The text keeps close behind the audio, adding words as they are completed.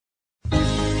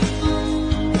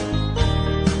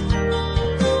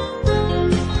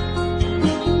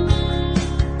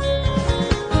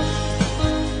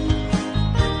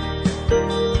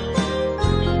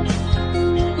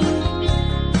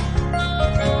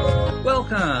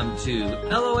Welcome to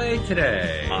LOA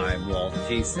Today. I'm Walt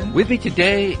Thiessen. With me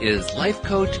today is life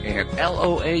coach and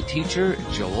LOA teacher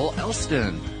Joel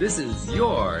Elston. This is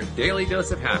your daily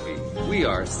dose of happy. We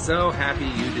are so happy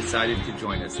you decided to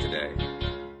join us today.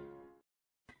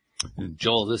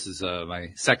 Joel, this is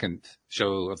my second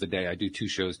show of the day. I do two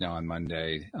shows now on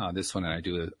Monday. This one, and I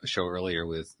do a show earlier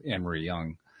with Anne-Marie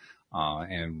Young,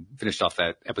 and finished off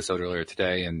that episode earlier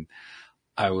today. And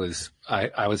I was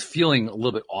feeling a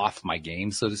little bit off my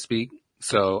game, so to speak.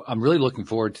 So I'm really looking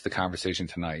forward to the conversation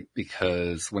tonight,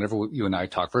 because whenever you and I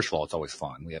talk, first of all, it's always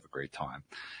fun. We have a great time.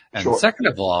 And Sure. Second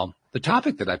of all, the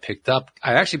topic that I picked up,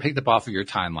 I actually picked up off of your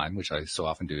timeline, which I so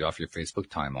often do, off your Facebook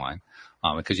timeline,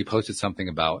 because you posted something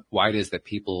about why it is that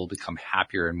people become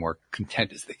happier and more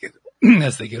content as they get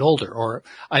as they get older. Or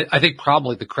I think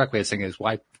probably the correct way of saying it is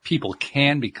why people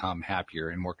can become happier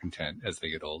and more content as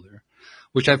they get older,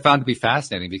 which I found to be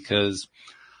fascinating because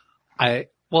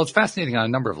it's fascinating on a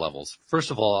number of levels.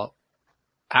 First of all,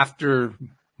 after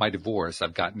my divorce,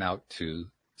 I've gotten out to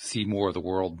see more of the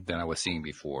world than I was seeing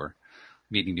before,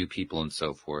 meeting new people and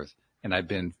so forth. And I've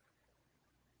been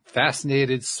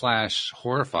fascinated /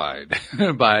 horrified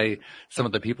by some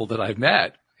of the people that I've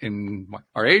met in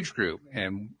our age group,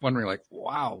 and wondering like,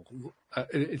 wow,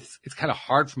 it's kind of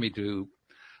hard for me to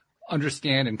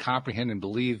understand and comprehend and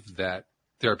believe that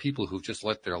there are people who've just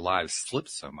let their lives slip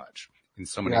so much in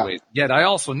so many ways. Yet I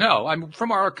also know,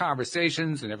 from our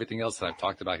conversations and everything else that I've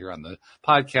talked about here on the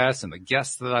podcast and the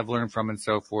guests that I've learned from and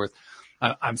so forth,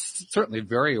 I'm certainly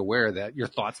very aware that your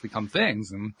thoughts become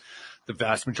things, and the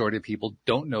vast majority of people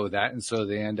don't know that. And so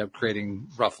they end up creating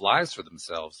rough lives for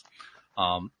themselves.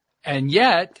 And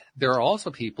yet there are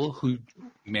also people who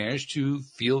manage to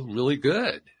feel really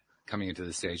good coming into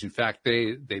the stage. In fact,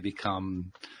 they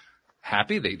become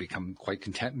happy. They become quite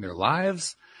content in their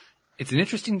lives. It's an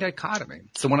interesting dichotomy.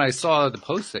 So when I saw the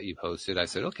post that you posted, I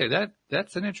said, okay,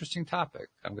 that's an interesting topic.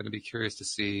 I'm going to be curious to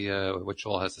see what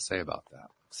Joel has to say about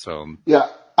that. So Yeah,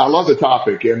 I love the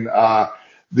topic. And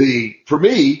for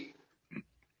me,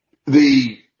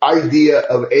 the idea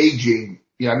of aging,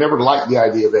 I never liked the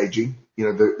idea of aging.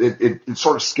 It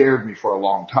sort of scared me for a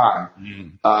long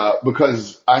time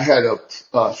because I had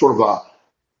a sort of a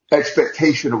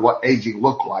expectation of what aging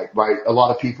looked like, right? A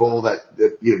lot of people that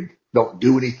don't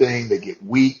do anything, they get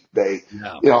weak,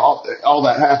 all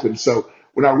that happens. So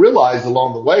when I realized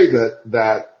along the way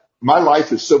that my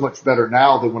life is so much better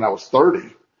now than when I was 30,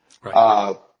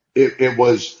 right. It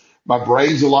was, my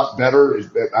brain's a lot better.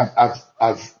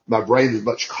 My brain is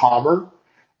much calmer.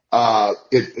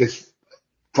 It's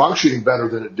functioning better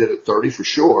than it did at 30 for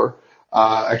sure.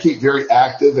 I keep very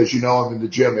active. As you know, I'm in the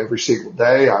gym every single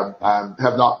day.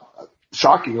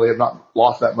 Shockingly, have not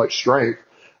lost that much strength.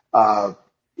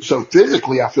 So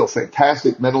physically, I feel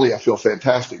fantastic. Mentally, I feel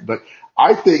fantastic. But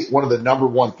I think one of the number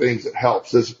one things that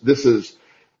helps is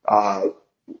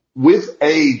with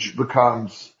age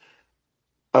becomes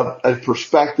a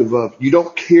perspective of you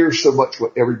don't care so much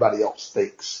what everybody else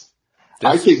thinks.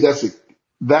 I think that's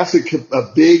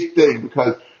a big thing,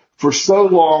 because for so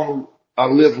long I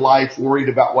lived life worried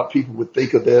about what people would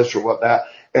think of this or what that.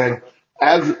 And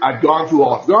as I've gone through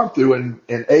all I've gone through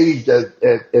and aged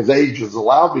as age has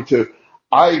allowed me to,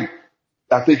 I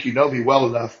think you know me well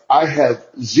enough. I have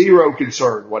zero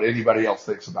concern what anybody else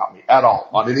thinks about me at all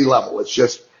on any level. It's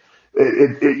just,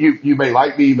 you may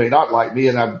like me, you may not like me,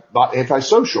 and I'm not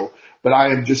antisocial, but I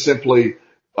am just simply,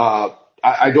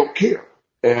 I don't care.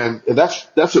 And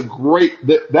that's a great,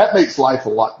 that makes life a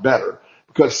lot better,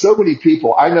 because so many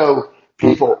people, I know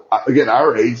people, again,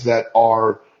 our age, that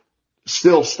are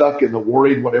still stuck in the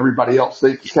worried what everybody else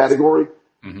thinks category.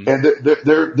 Mm-hmm. And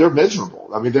they're miserable.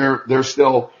 I mean, they're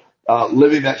still,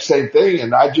 living that same thing.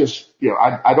 And I just,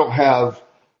 I don't have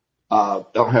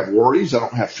worries. I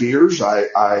don't have fears.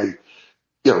 I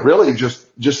really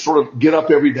just sort of get up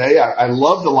every day. I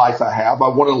love the life I have. I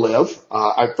want to live.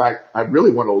 In fact, I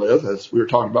really want to live, as we were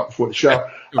talking about before the show.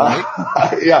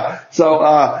 Yeah. So,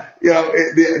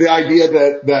 the idea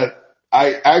that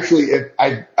I actually,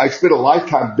 I spent a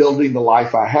lifetime building the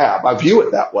life I have. I view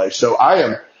it that way. So I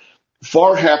am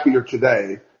far happier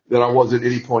today than I was at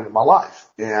any point in my life.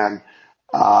 And,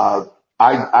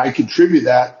 I contribute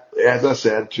that, as I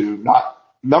said, to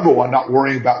number one, not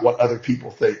worrying about what other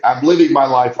people think. I'm living my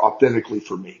life authentically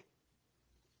for me.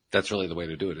 That's really the way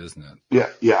to do it, isn't it? Yeah.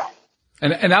 Yeah.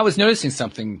 And I was noticing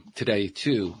something today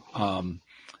too.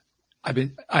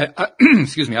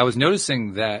 Excuse me. I was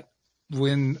noticing that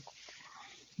when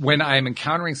I'm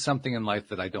encountering something in life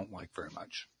that I don't like very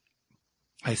much,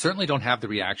 I certainly don't have the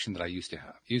reaction that I used to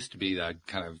have. It used to be that I'd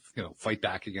kind of, fight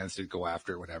back against it, go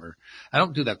after it, whatever. I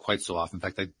don't do that quite so often. In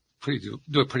fact, I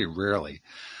do it pretty rarely.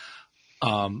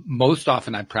 Most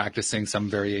often I'm practicing some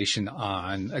variation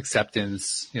on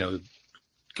acceptance,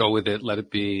 go with it, let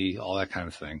it be, all that kind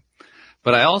of thing.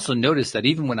 But I also notice that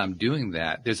even when I'm doing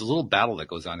that, there's a little battle that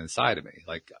goes on inside of me.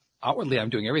 Like outwardly, I'm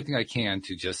doing everything I can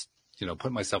to just,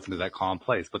 put myself into that calm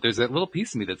place. But there's that little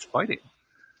piece of me that's fighting.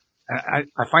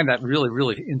 I find that really,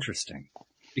 really interesting.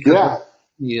 Because what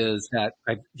is that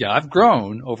I've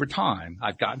grown over time.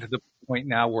 I've gotten to the point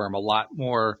now where I'm a lot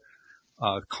more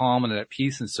calm and at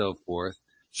peace and so forth,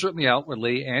 certainly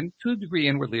outwardly and to a degree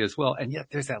inwardly as well. And yet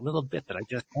there's that little bit that I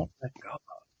just won't let go of.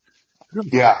 Really.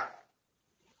 Yeah.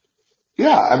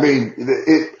 Yeah. I mean,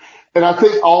 and I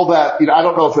think all that, I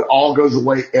don't know if it all goes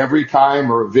away every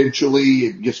time or eventually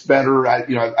it gets better. I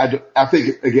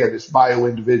think again, it's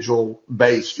bio-individual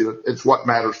based. It's what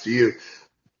matters to you,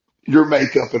 your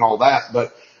makeup and all that.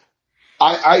 But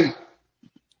I'll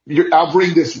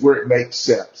bring this where it makes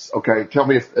sense. Okay. Tell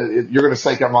me if you're going to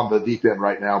think I'm on the deep end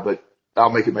right now, but I'll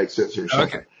make it make sense here.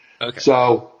 Okay.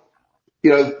 So,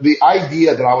 the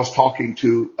idea that I was talking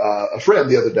to a friend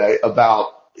the other day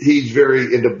about, he's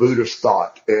very into Buddhist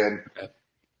thought. And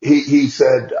he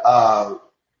said, well,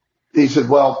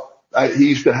 he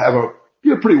used to have a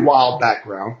pretty wild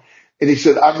background. And he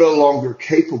said, I'm no longer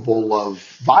capable of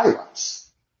violence.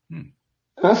 And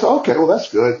I said, okay, well,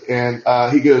 that's good. And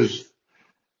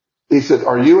he said,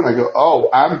 are you? And I go, oh,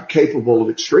 I'm capable of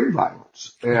extreme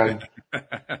violence. And,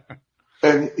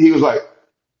 and he was like,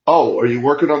 oh, are you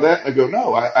working on that? I go,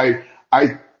 no, I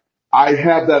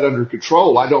have that under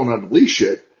control. I don't unleash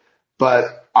it,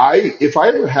 but if I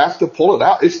ever have to pull it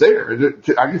out, it's there.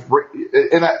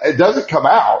 It doesn't come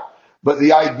out, but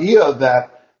the idea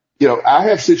that, I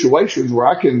have situations where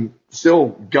I can still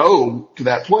go to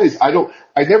that place. I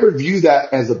never view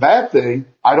that as a bad thing.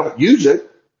 I don't use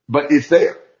it, but it's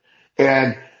there.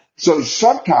 And so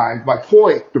sometimes my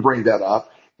point to bring that up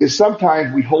is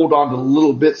sometimes we hold on to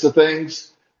little bits of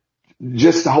things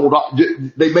just to hold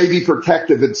on. They may be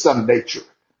protective in some nature.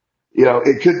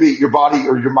 It could be your body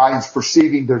or your mind's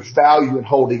perceiving there's value in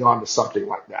holding on to something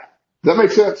like that. Does that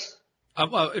make sense?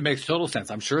 Well, it makes total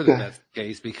sense. I'm sure that that's the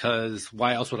case, because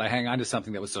why else would I hang on to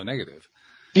something that was so negative?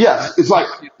 Yes. It's like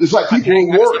people who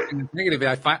worry.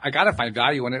 Negative. I got to find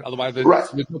value in it. Otherwise there's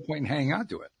no point in hanging on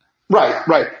to it.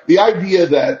 Right. The idea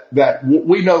that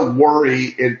we know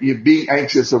worry and being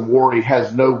anxious and worry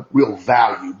has no real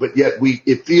value, but yet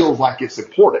it feels like it's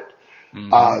important.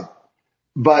 Mm-hmm.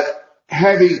 But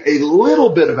having a little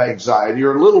bit of anxiety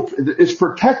or it's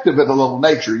protective in a little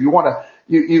nature. You want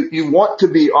to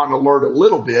be on alert a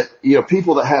little bit.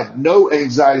 People that have no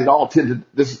anxiety at all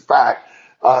this is fact.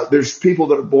 There's people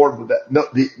that are born with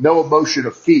that, no emotion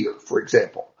of fear, for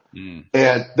example.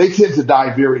 And they tend to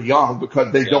die very young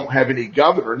because they don't have any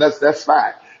governor, and that's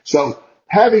fact. So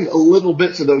having a little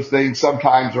bits of those things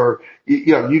sometimes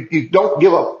you don't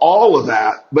give up all of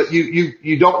that, but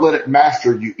you don't let it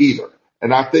master you either.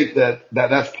 And I think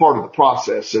that's part of the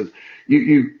process. And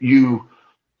you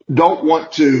don't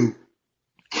want to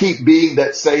keep being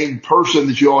that same person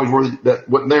that you always were that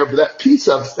wasn't there, but that piece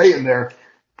of staying there,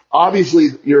 obviously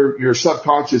your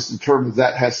subconscious determines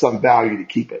that has some value to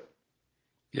keep it.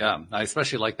 Yeah, I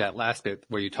especially like that last bit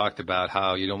where you talked about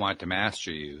how you don't want it to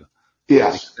master you.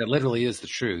 Yes. That literally is the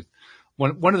truth.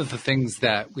 One of the things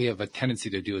that we have a tendency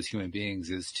to do as human beings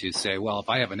is to say, well, if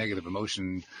I have a negative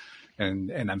emotion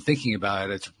and I'm thinking about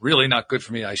it, it's really not good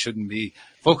for me. I shouldn't be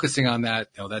focusing on that.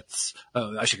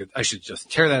 I should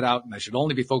just tear that out, and I should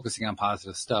only be focusing on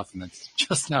positive stuff. And that's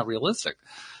just not realistic.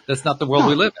 That's not the world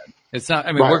we live in. It's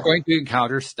not, we're going to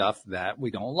encounter stuff that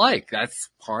we don't like. That's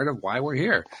part of why we're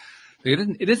here.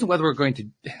 It isn't whether we're going to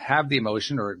have the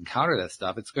emotion or encounter that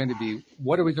stuff. It's going to be,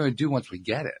 what are we going to do once we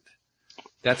get it?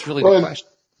 That's really the question.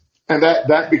 And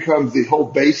that becomes the whole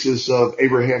basis of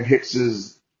Abraham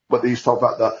Hicks's, what they used to talk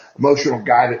about, the emotional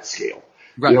guidance scale.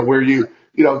 Right. Where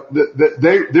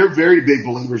they're very big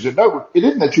believers in, no, it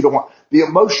isn't that you don't want, the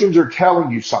emotions are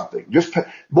telling you something.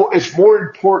 It's more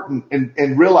important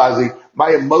in realizing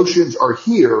my emotions are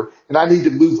here and I need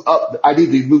to move up.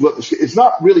 The scale. It's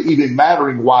not really even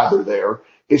mattering why they're there.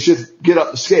 It's just get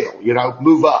up the scale,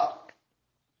 move up.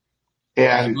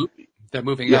 And that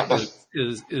moving up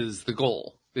is the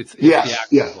goal. It's the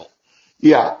actual goal.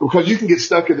 Yeah, because you can get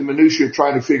stuck in the minutia of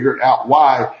trying to figure it out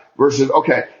why versus,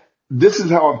 okay, this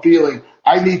is how I'm feeling.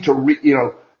 I need to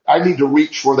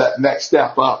reach for that next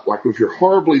step up. Like if you're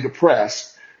horribly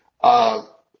depressed,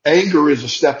 anger is a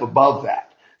step above that.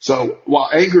 So while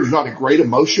anger is not a great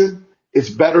emotion,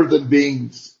 it's better than being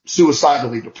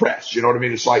suicidally depressed. You know what I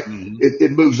mean? It's like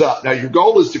it moves up. Now your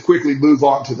goal is to quickly move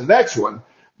on to the next one,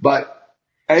 but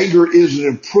anger is an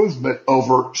improvement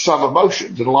over some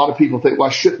emotions. And a lot of people think, well,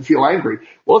 I shouldn't feel angry.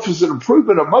 Well, if it's an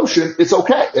improvement emotion, it's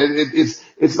okay.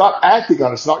 It's not acting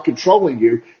on it. It's not controlling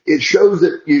you. It shows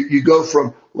that you go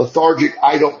from lethargic,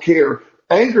 I don't care.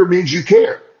 Anger means you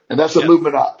care. And that's a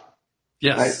movement up.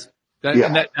 Yes. Right?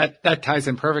 And that ties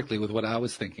in perfectly with what I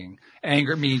was thinking.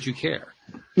 Anger means you care.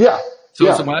 Yeah.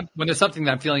 So when there's something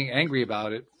that I'm feeling angry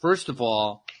about it, first of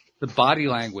all, the body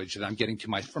language that I'm getting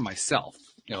from myself,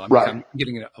 I'm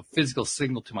getting a physical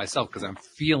signal to myself because I'm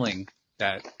feeling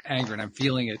that anger and I'm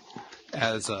feeling it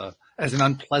as an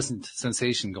unpleasant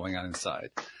sensation going on inside.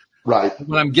 Right.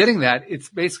 When I'm getting that, it's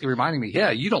basically reminding me,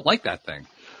 yeah, you don't like that thing.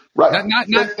 Right. Not,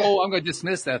 I'm going to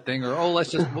dismiss that thing or,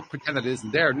 let's just pretend that it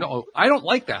isn't there. No, I don't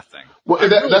like that thing. Well,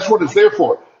 that's what it's there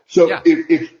for. So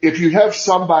if you have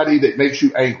somebody that makes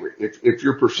you angry, if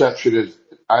your perception is,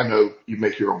 I know you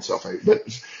make your own self angry,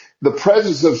 but the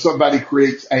presence of somebody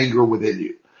creates anger within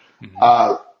you.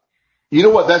 Mm-hmm. You know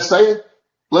what that's saying?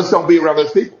 Let's don't be around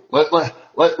those people.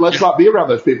 Let's not be around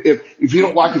those people. If you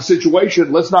don't like a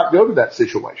situation, let's not go to that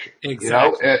situation.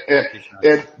 Exactly.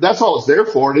 And that's all it's there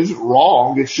for. It isn't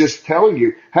wrong. It's just telling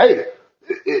you, hey,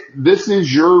 this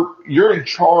is you're in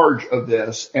charge of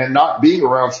this and not being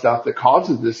around stuff that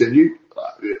causes this in you.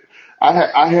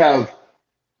 I have,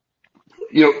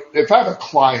 if I have a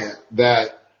client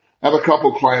I have a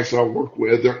couple of clients that I work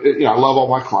with, I love all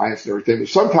my clients and everything, but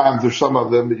sometimes there's some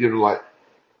of them that you got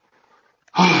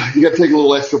to take a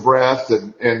little extra breath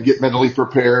and get mentally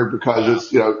prepared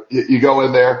because it's, you go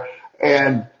in there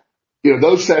and,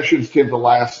 those sessions tend to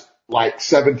last like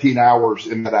 17 hours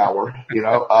in that hour,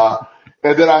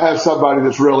 and then I have somebody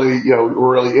that's really,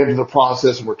 we're really into the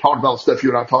process and we're talking about the stuff you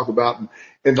and I talk about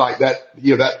and like that,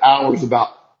 that hour is about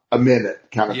a minute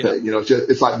kind of thing.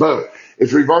 It's like boom,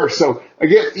 it's reversed. So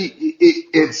again, we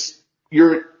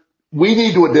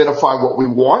need to identify what we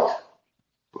want,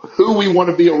 who we want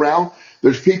to be around.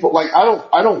 There's people like,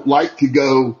 I don't like to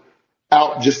go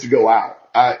out just to go out.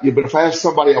 But if I have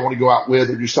somebody I want to go out with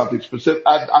or do something specific,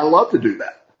 I love to do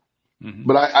that. Mm-hmm.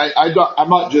 But I don't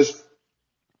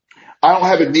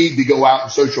have a need to go out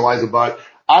and socialize a bunch.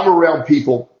 I'm around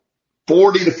people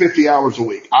 40 to 50 hours a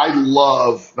week. I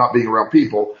love not being around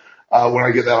people when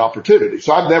I get that opportunity.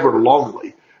 So I'm never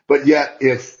lonely. But yet,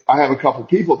 if I have a couple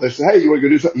people that say, hey, you want to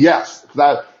go do something? Yes.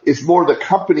 It's more the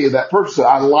company of that person.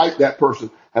 I like that person.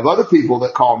 I have other people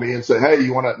that call me and say, hey,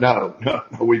 you want to? No,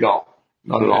 we don't.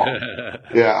 Not at all.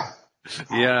 Yeah.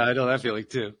 Yeah, I know that feeling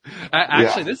too.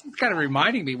 Actually, this is kind of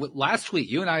reminding me. Last week,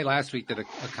 you and I did a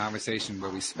conversation where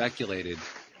we speculated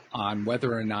on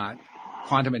whether or not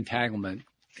quantum entanglement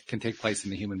can take place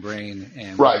in the human brain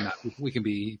and whether or not we can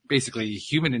be basically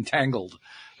human entangled.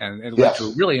 And it led to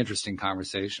a really interesting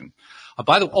conversation.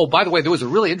 By the way, there was a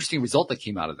really interesting result that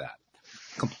came out of that.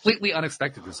 Completely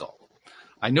unexpected result.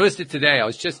 I noticed it today. I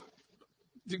was just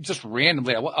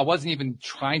randomly, I wasn't even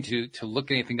trying to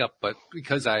look anything up, but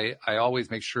because I always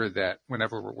make sure that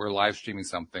whenever we're live streaming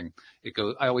something,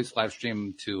 I always live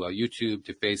stream to YouTube,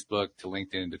 to Facebook, to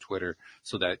LinkedIn, to Twitter,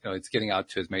 so that it's getting out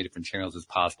to as many different channels as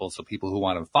possible. So people who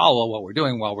want to follow what we're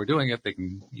doing while we're doing it, they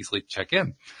can easily check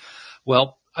in.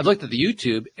 Well, I looked at the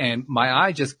YouTube and my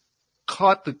eye just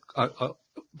caught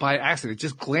by accident,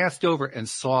 just glanced over and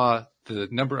saw the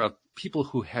number of people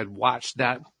who had watched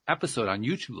that episode on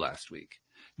YouTube last week.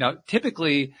 Now,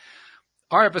 typically,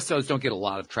 our episodes don't get a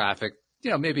lot of traffic,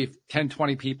 maybe 10,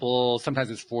 20 people. Sometimes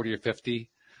it's 40 or 50.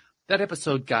 That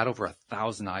episode got over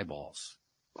 1,000 eyeballs.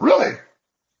 Really?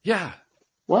 Yeah.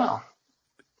 Wow.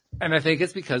 And I think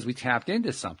it's because we tapped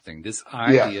into something, this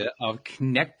idea of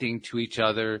connecting to each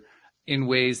other in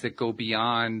ways that go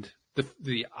beyond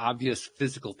the obvious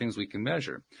physical things we can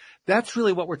measure. That's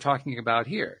really what we're talking about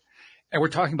here. And we're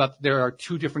talking about there are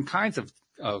two different kinds of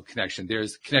connection.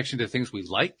 There's connection to things we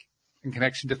like and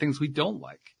connection to things we don't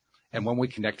like. And when we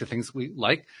connect to things we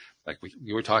like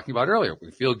we were talking about earlier,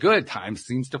 we feel good. Time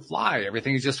seems to fly.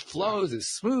 Everything just flows. It's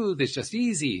smooth. It's just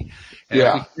easy. And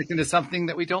if we connect into something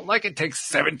that we don't like, it takes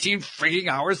 17 freaking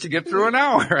hours to get through an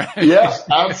hour. Right? Yes,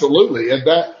 absolutely. And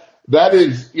that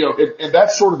is, and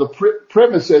that's sort of the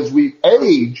premise as we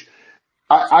age.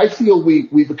 I feel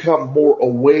we become more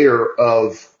aware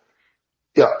of,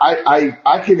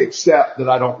 I can accept that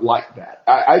I don't like that.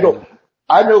 I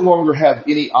no longer have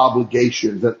any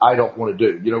obligations that I don't want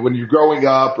to do. When you're growing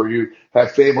up or you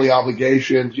have family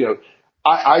obligations,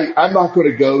 I'm not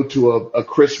going to go to a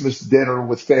Christmas dinner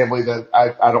with family that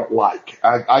I don't like.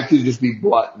 I can just be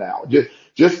blunt now.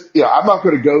 I'm not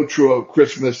going to go to a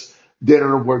Christmas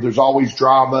dinner where there's always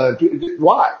drama.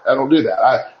 Why? I don't do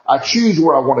that. I choose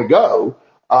where I want to go,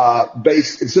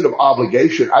 based instead of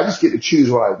obligation. I just get to choose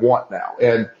what I want now.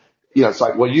 And it's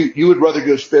like, well, you would rather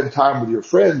go spend time with your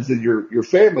friends than your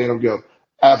family. And I'll go,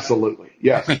 absolutely.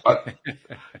 Yes.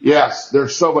 Yes. They're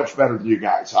so much better than you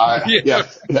guys.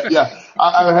 Yes. Yeah.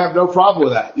 I have no problem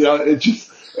with that. It's just,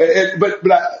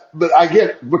 but I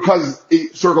get, because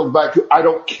it circles back to, I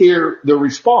don't care the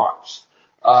response.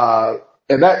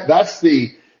 And that's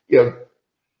the,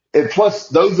 and plus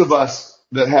those of us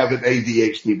that have an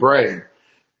ADHD brain,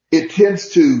 it tends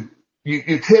to,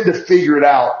 you tend to figure it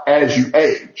out as you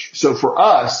age. So for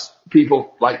us,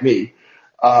 people like me,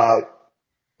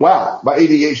 wow, my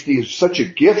ADHD is such a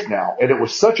gift now, and it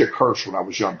was such a curse when I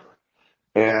was younger.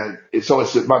 And so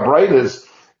it's my brain is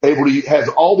able to, has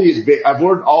all the, I've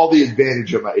learned all the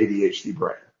advantage of my ADHD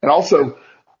brain. And also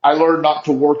I learned not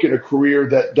to work in a career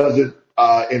that doesn't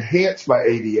enhance my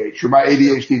ADHD, or my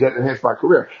ADHD doesn't enhance my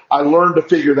career. I learned to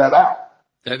figure that out.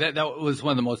 That was one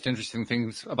of the most interesting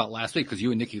things about last week, because you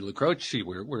and Nikki LaCroce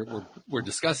were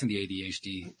discussing the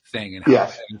ADHD thing and how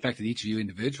it affected each of you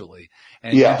individually.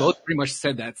 And you both pretty much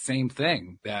said that same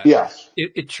thing, that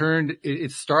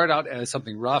it started out as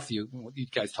something rough. You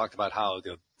guys talked about how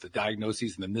the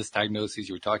diagnoses and the misdiagnoses,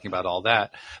 you were talking about all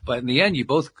that. But in the end, you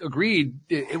both agreed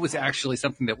it was actually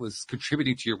something that was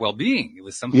contributing to your well-being. It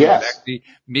was something that actually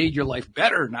made your life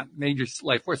better, not made your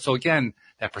life worse. So again,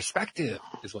 that perspective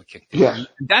is what kicked in. Yeah.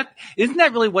 Isn't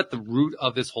that really what the root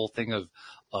of this whole thing of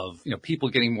people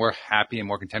getting more happy and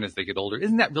more content as they get older?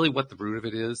 Isn't that really what the root of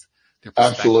it is? Their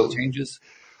perspective changes.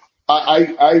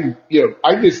 I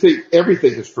just think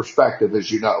everything is perspective,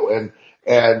 as you know,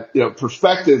 and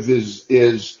perspective is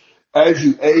as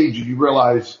you age and you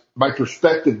realize my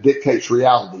perspective dictates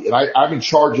reality, and I'm in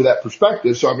charge of that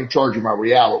perspective, so I'm in charge of my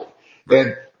reality,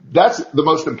 and that's the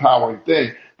most empowering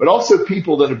thing. But also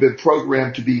people that have been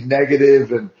programmed to be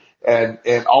negative and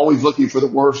always looking for the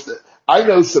worst. I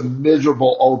know some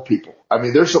miserable old people. I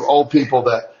mean, there's some old people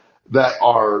that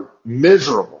are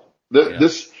miserable.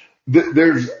 There's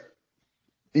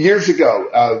years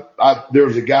ago, there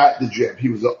was a guy at the gym. He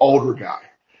was an older guy,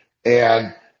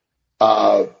 and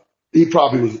he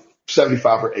probably was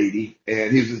 75 or 80,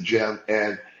 and he was in the gym,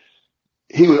 and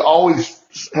he would always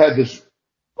had this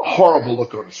horrible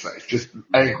look on his face, just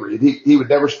angry. And he would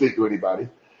never speak to anybody.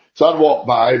 So I'd walk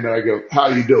by him and I go, "How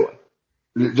you doing?"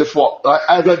 Just walk,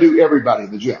 as I do everybody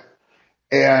in the gym.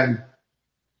 And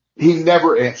he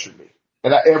never answered me.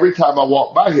 And every time I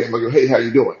walk by him, I go, "Hey, how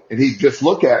you doing?" And he'd just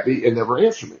look at me and never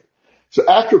answer me. So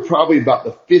after probably about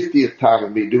the 50th time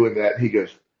of me doing that, he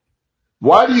goes,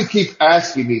 "Why do you keep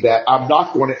asking me that? I'm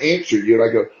not going to answer you." And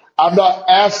I go, "I'm not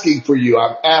asking for you.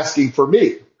 I'm asking for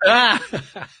me."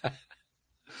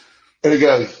 And he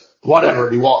goes, "Whatever."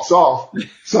 And he walks off.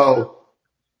 So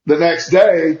the next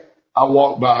day I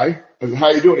walk by. I said,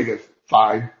 "How you doing?" He goes,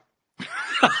 "Fine."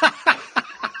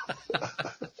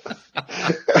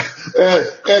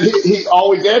 and he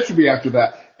always answered me after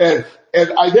that. And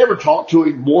I never talked to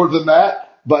him more than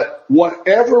that. But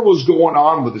whatever was going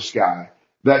on with this guy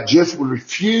that just would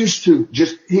refuse to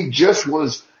he just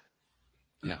was,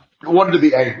 wanted to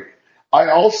be angry.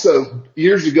 I also,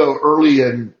 years ago, early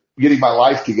in getting my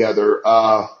life together,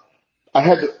 I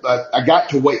got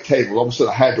to wait tables. I almost said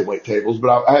I had to wait tables, but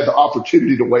I had the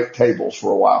opportunity to wait tables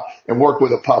for a while and work with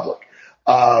the public.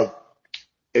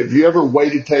 If you ever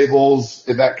waited tables,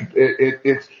 and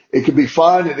it can be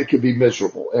fun and it can be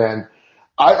miserable. And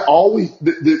I always,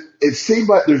 it seemed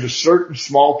like there's a certain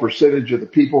small percentage of the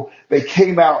people, they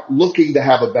came out looking to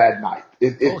have a bad night.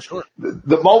 Sure.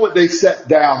 The moment they sat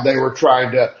down, they were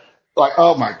trying to, like,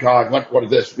 "Oh my God, what is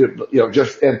this?"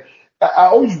 And I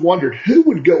always wondered who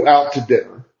would go out to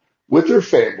dinner with their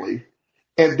family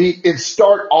and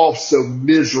start off so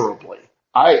miserably.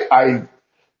 I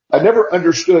never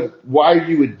understood why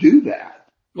you would do that.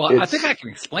 Well, I think I can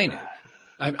explain it.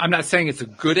 I'm not saying it's a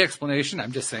good explanation.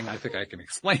 I'm just saying I think I can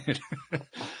explain it.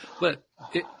 But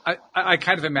I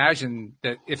kind of imagine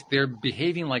that if they're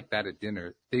behaving like that at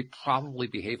dinner, they probably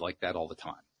behave like that all the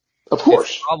time. Of course.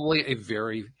 It's probably a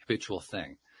very habitual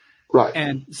thing. Right.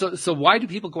 And so why do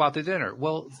people go out to dinner?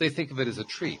 Well, they think of it as a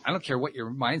treat. I don't care what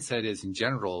your mindset is in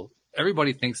general.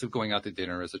 Everybody thinks of going out to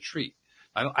dinner as a treat.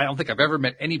 I don't think I've ever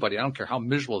met anybody, I don't care how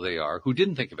miserable they are, who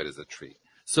didn't think of it as a treat.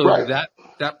 So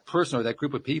that person or that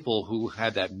group of people who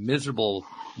had that miserable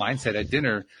mindset at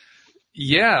dinner,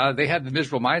 they had the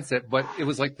miserable mindset, but it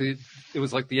was like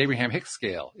the Abraham Hicks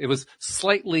scale. It was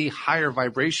slightly higher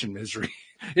vibration misery.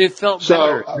 It felt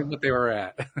better than what they were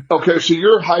at. Okay, so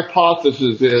your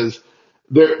hypothesis is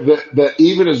that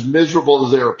even as miserable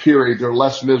as they're appearing, they're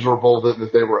less miserable than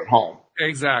if they were at home.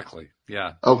 Exactly.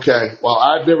 Yeah. Okay. Well,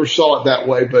 I've never saw it that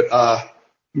way, but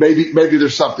maybe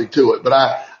there's something to it. But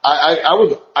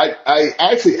I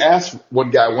actually asked one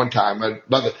guy one time,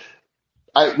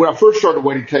 when I first started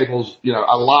waiting tables,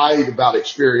 I lied about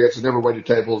experience. I never waited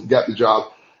tables, got the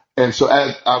job. And so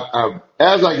as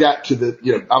I got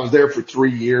to I was there for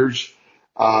 3 years.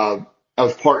 I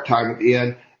was part-time at the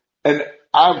end, and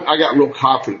I got real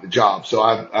confident in the job. So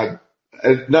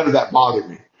none of that bothered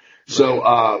me. So,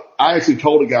 I actually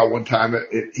told a guy one time,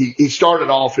 he started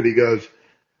off and he goes,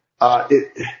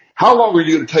 how long are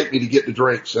you going to take me to get the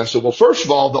drinks? And I said, well, first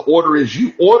of all, the order is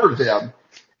you order them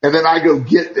and then I go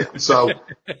get them. So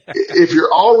if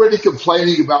you're already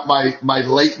complaining about my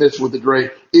lateness with the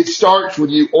drink, it starts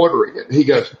with you ordering it. And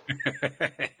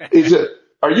he said,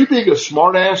 are you being a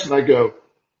smart ass? And I go,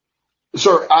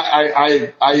 sir,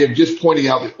 I am just pointing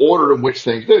out the order in which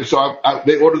things do. So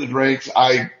they order the drinks.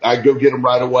 I go get them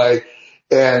right away.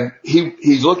 And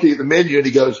he's looking at the menu and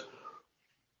he goes,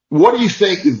 what do you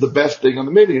think is the best thing on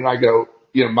the menu? And I go,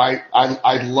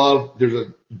 I love, there's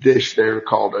a dish there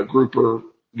called a grouper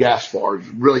gas bar,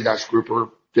 really nice grouper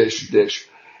fish dish.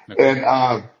 Okay.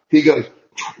 And, he goes,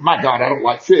 my God, I don't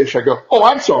like fish. I go, oh,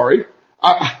 I'm sorry.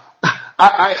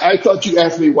 I thought you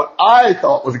asked me what I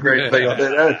thought was a great thing on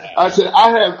that. I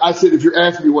said, if you're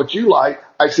asking me what you like,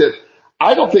 I said,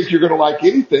 I don't think you're going to like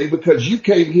anything because you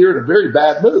came here in a very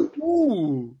bad mood.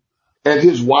 Ooh. And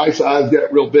his wife's eyes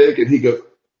got real big and he goes,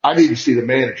 I need to see the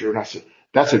manager. And I said,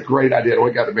 that's a great idea. I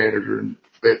got the manager and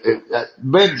that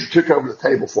manager took over the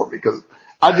table for me because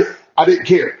I didn't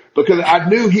care because I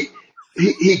knew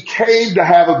he came to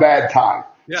have a bad time.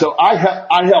 Yeah. So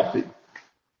I helped him.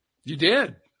 You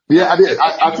did. Yeah, I did.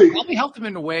 I think probably helped him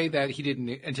in a way that he didn't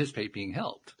anticipate being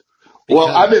helped. Well,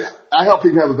 I helped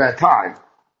him have a bad time.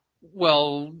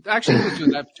 Well, actually, he was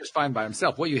doing that just fine by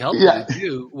himself. What you helped him to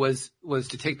do was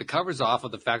to take the covers off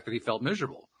of the fact that he felt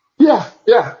miserable. Yeah.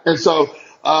 And so,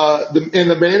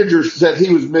 the manager said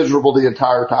he was miserable the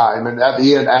entire time. And at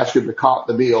the end, asked him to comp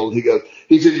the meal.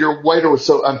 He said, your waiter was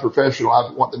so unprofessional.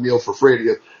 I want the meal for free. And he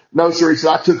goes, no, sir. He said,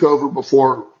 I took over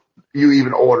before you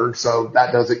even ordered. So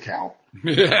that doesn't count.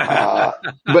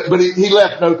 But he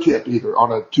left no tip either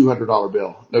on a $200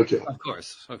 bill. No tip. Of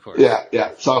course.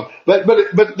 Yeah. So, but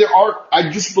I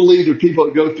just believe there are people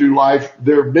that go through life,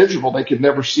 they're miserable. They can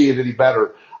never see it any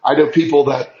better. I know people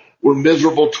that were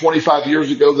miserable 25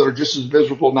 years ago that are just as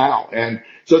miserable now. And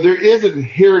so there is an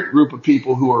inherent group of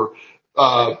people who are,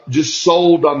 just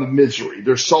sold on the misery.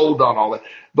 They're sold on all that.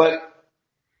 But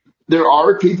there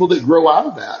are people that grow out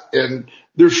of that, and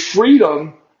there's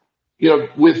freedom,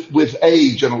 with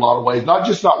age in a lot of ways,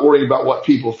 not worrying about what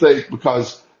people think,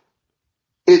 because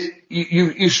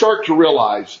you start to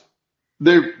realize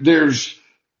this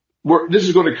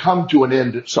is going to come to an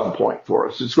end at some point for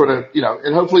us. It's going to,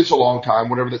 and hopefully it's a long time,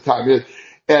 whatever the time is.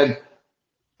 And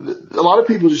a lot of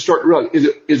people just start to realize,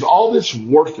 is all this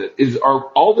worth it? Are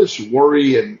all this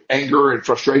worry and anger and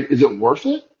frustration, is it worth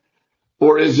it?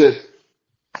 Or is it,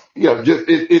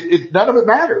 none of it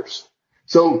matters.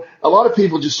 So a lot of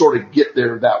people just sort of get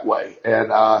there that way. And,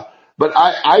 but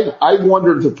I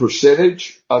wonder the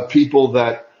percentage of people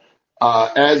that,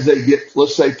 as they get,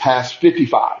 let's say, past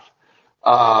 55,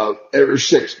 or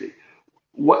 60,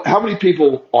 how many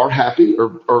people are happy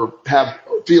or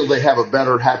feel they have a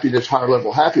better happiness, higher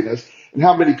level happiness, and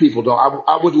how many people don't?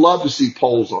 I would love to see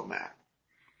polls on that.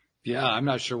 Yeah, I'm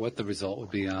not sure what the result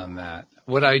would be on that.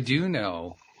 What I do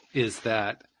know is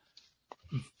that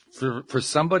for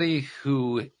somebody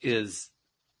who is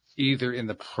either in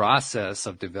the process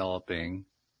of developing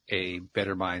a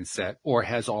better mindset or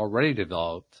has already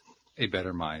developed a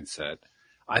better mindset,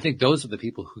 I think those are the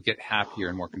people who get happier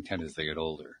and more content as they get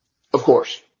older. Of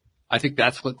course. I think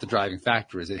that's what the driving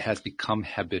factor is. It has become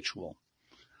habitual.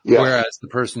 Yeah. Whereas the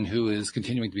person who is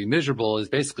continuing to be miserable is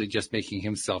basically just making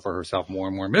himself or herself more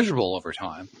and more miserable over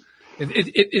time.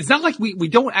 It's not like we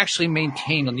don't actually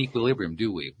maintain an equilibrium,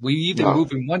 do we? We either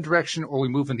move in one direction or we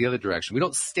move in the other direction. We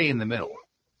don't stay in the middle.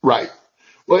 Right.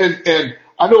 Well, and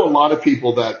I know a lot of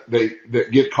people that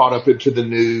get caught up into the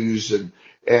news and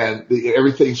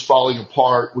everything's falling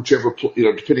apart, whichever,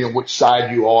 depending on which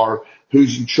side you are,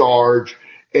 who's in charge.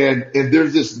 And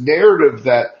there's this narrative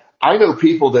that I know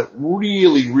people that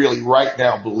really, really right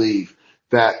now believe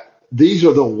that these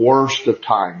are the worst of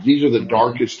times. These are the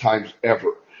darkest times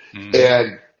ever. Mm-hmm.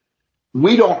 And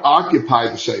we don't occupy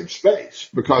the same space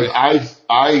because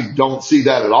I don't see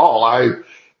that at all.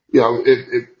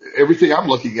 Everything I'm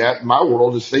looking at in my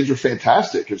world is things are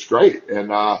fantastic. It's great.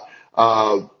 And,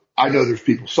 I know there's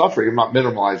people suffering. I'm not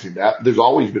minimalizing that. There's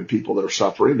always been people that are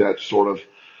suffering. That's sort of,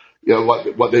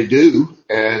 what they do.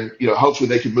 And, hopefully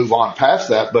they can move on past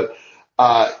that. But,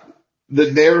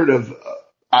 the narrative,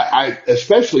 I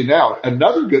especially now,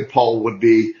 another good poll would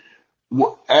be,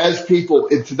 as people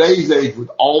in today's age with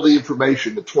all the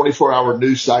information, the 24-hour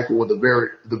news cycle with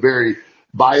the very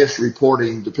biased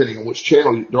reporting, depending on which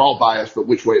channel, they're all biased, but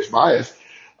which way it's biased.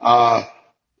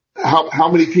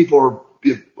 How many people are,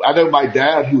 I know my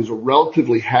dad, who was a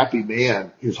relatively happy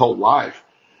man his whole life,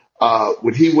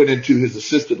 when he went into his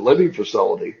assisted living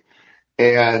facility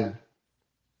and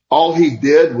all he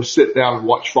did was sit down and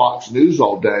watch Fox News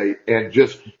all day and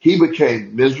he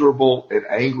became miserable and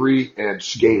angry and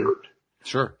scared.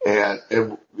 Sure.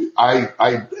 And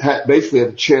I basically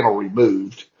had the channel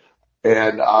removed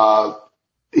and, I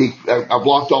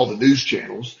blocked all the news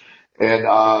channels and,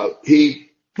 he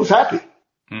was happy.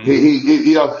 Mm-hmm.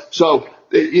 He so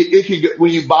it can get,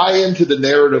 when you buy into the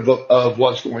narrative of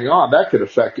what's going on, that could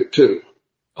affect it too.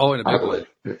 Oh, in a big way.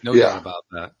 No doubt about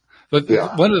that. But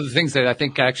one of the things that I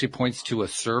think actually points to a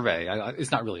survey, it's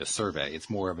not really a survey, it's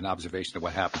more of an observation of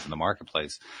what happens in the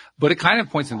marketplace, but it kind of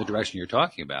points in the direction you're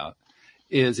talking about,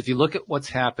 is if you look at what's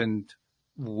happened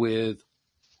with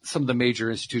some of the major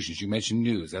institutions. You mentioned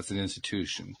news, that's an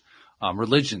institution.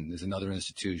 Religion is another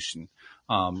institution.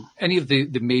 Any of the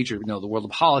major, the world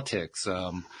of politics,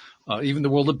 even the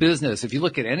world of business. If you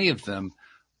look at any of them,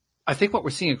 I think what we're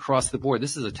seeing across the board,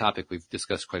 this is a topic we've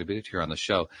discussed quite a bit here on the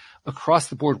show. Across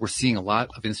the board, we're seeing a lot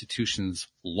of institutions,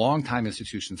 long-time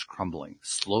institutions crumbling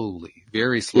slowly,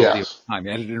 very slowly over time,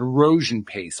 at an erosion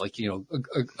pace, like,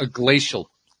 a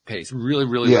glacial pace,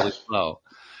 really slow.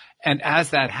 And as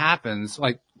that happens,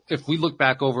 like, if we look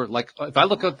back over, like, if I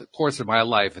look at the course of my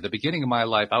life, at the beginning of my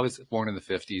life, I was born in the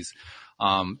 50s.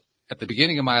 At the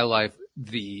beginning of my life,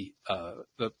 the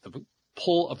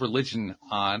pull of religion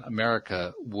on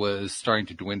America was starting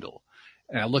to dwindle.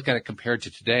 And I look at it compared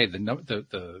to today,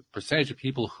 the percentage of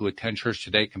people who attend church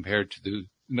today compared to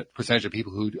the percentage of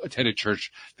people who attended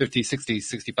church 50, 60,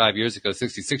 65 years ago,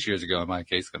 66 years ago in my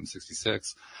case, I'm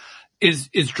 66, is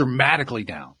dramatically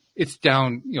down. It's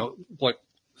down,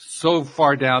 so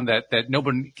far down that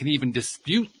nobody can even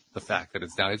dispute the fact that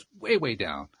it's down. It's way, way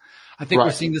down. I think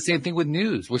we're seeing the same thing with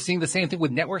news. We're seeing the same thing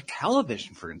with network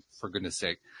television, for goodness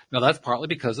sake. Now, that's partly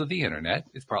because of the internet.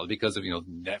 It's partly because of,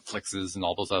 Netflixes and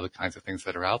all those other kinds of things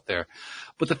that are out there.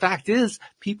 But the fact is,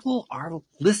 people are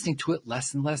listening to it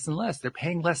less and less and less. They're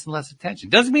paying less and less attention.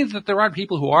 Doesn't mean that there aren't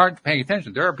people who aren't paying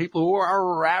attention. There are people who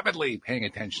are rapidly paying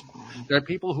attention. There are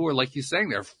people who are, like you're saying,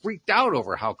 they're freaked out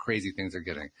over how crazy things are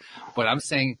getting. But I'm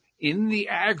saying, in the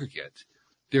aggregate,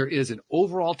 there is an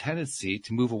overall tendency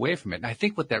to move away from it. And I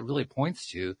think what that really points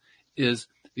to is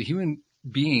the human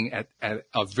being at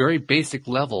a very basic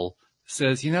level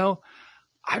says, I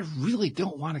really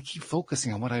don't want to keep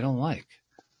focusing on what I don't like.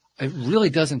 It really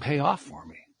doesn't pay off for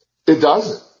me. It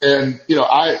doesn't. And,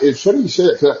 it's funny you say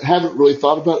that because I haven't really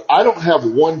thought about it. I don't have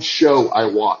one show I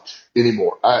watch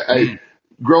anymore.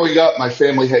 Growing up, my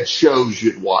family had shows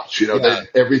you'd watch.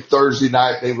 Every Thursday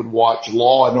night they would watch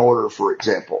Law and Order, for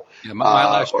example. Yeah, my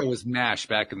last show was MASH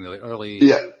back in the early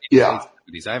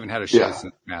 70s. I haven't had a show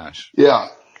since MASH. Yeah.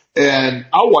 And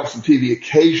I'll watch some TV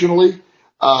occasionally.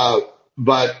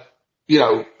 But,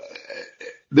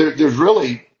 there's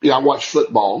really, I watch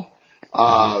football.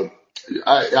 I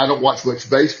don't watch much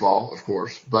baseball, of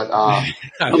course, but, I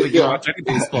don't think you watch any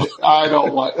baseball. I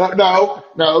don't watch,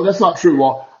 no, that's not true,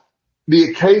 Walt.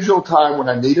 The occasional time when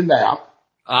I need a nap,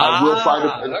 I will find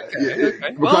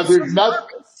it because there's nothing.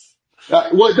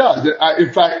 It does.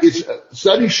 In fact,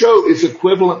 studies show it's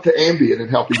equivalent to Ambien in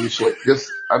helping you sleep.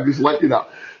 I'm just letting you know.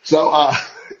 So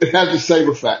it has the same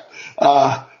effect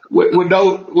with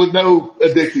no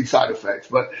addicting side effects.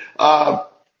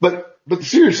 But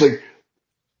seriously,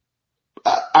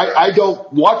 I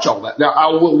don't watch all that. Now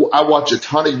I watch a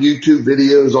ton of YouTube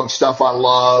videos on stuff I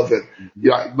love, and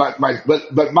but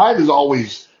mine is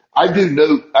always, I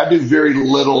do very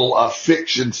little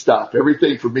fiction stuff.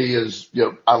 Everything for me is,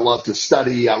 I love to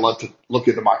study, I love to look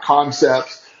into my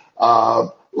concepts, I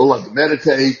love to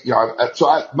meditate,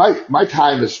 so my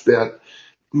time is spent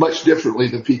much differently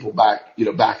than people back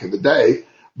in the day,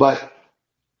 but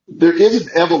there is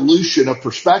an evolution of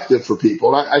perspective for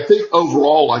people. And I think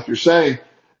overall, like you're saying,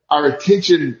 our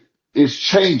attention is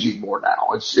changing more now.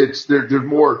 There's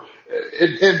more,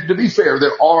 and to be fair,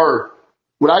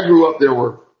 when I grew up, there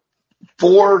were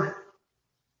growing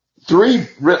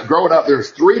up, there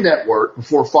was 3 networks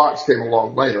before Fox came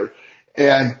along later.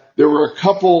 And there were a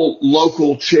couple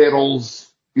local channels,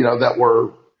 that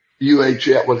were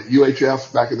UHF, was it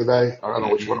UHF back in the day? I don't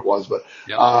know which one it was, but,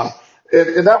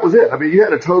 and that was it. I mean, you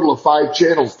had a total of 5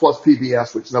 channels plus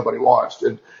PBS, which nobody watched.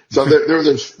 And so there were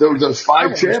those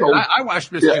 5 channels. I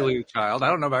watched Miss Julia Child. I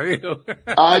don't know about you.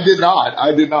 I did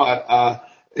not.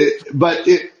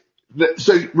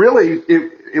 So really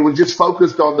it was just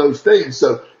focused on those things.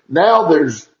 So, now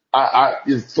there's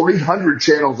 300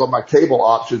 channels on my cable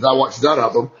options. I watch none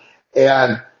of them.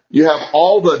 And you have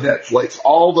all the Netflix,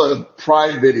 all the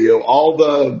Prime Video, all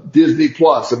the Disney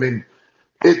Plus. I mean,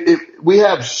 we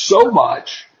have so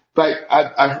much. In fact,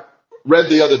 I read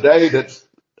the other day that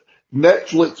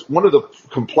Netflix, one of the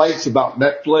complaints about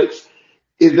Netflix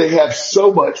is they have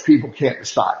so much people can't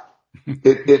decide.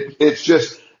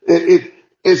 It's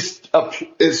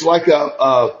like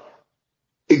a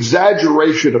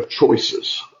exaggeration of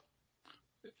choices.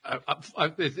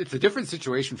 It's a different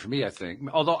situation for me, I think.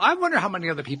 Although I wonder how many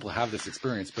other people have this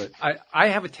experience, but I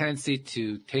have a tendency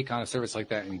to take on a service like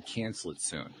that and cancel it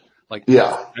soon. Like,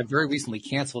 I very recently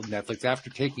canceled Netflix after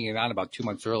taking it on about 2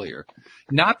 months earlier.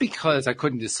 Not because I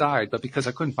couldn't decide, but because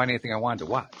I couldn't find anything I wanted to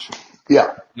watch.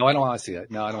 Yeah. No, I don't want to see that.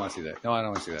 No, I don't want to see that. No, I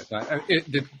don't want to see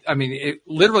that.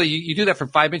 Literally, you do that for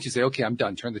 5 minutes. You say, okay, I'm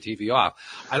done. Turn the TV off.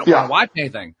 I don't want to watch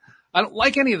anything. I don't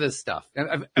like any of this stuff.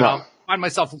 And I'll find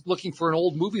myself looking for an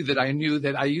old movie that I knew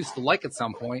that I used to like at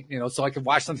some point, so I could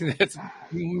watch something that's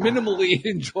minimally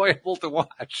enjoyable to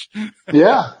watch.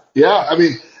 Yeah. I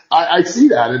mean, I see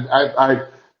that. And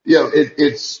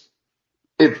it's,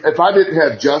 if I didn't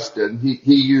have Justin,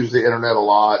 he used the internet a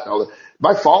lot. And all that.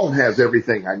 My phone has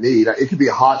everything I need. It could be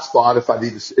a hotspot if I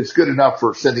need to. It's good enough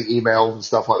for sending emails and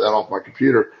stuff like that off my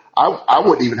computer. I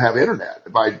wouldn't even have internet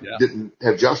if I didn't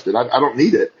have Justin. I don't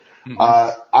need it. Mm-hmm.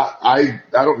 I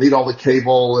don't need all the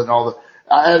cable and all the.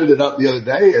 I added it up the other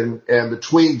day, and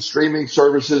between streaming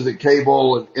services and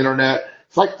cable and internet,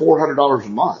 it's like $400 a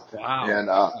month. Wow. And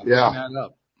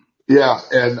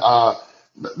and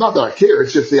not that I care.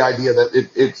 It's just the idea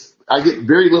that I get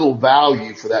very little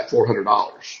value for that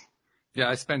 $400. Yeah,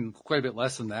 I spend quite a bit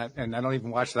less than that, and I don't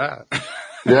even watch that.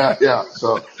 Yeah.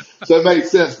 So it makes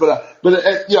sense. But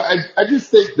I just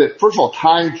think that, first of all,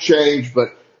 times change, but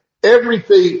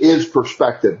everything is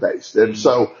perspective based. And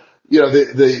so,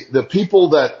 the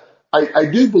people that I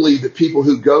do believe that people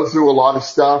who go through a lot of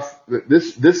stuff,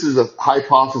 this is a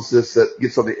hypothesis that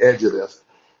gets on the edge of this.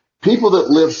 People that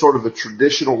live sort of a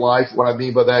traditional life, what I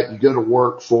mean by that, you go to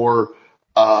work for,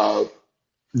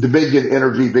 Dominion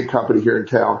Energy, big company here in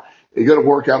town. You go to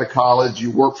work out of college,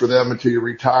 you work for them until you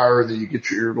retire, and then you get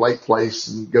your late place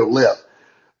and go live.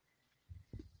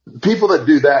 People that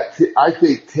do that, I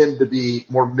think, tend to be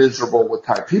more miserable with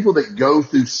time. People that go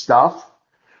through stuff,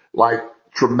 like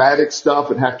traumatic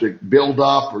stuff, and have to build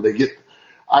up, or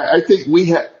I think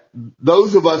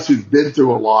those of us who've been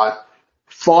through a lot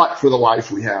fought for the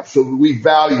life we have, so we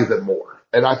value them more.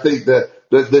 And I think that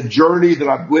the journey that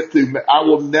I went through, I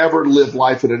will never live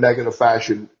life in a negative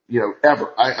fashion,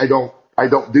 ever. I don't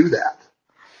do that.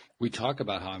 We talk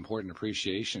about how important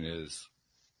appreciation is,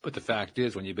 but the fact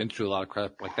is, when you've been through a lot of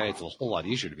crap like that, it's a whole lot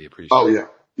easier to be appreciated. Oh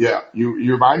yeah.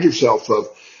 You remind yourself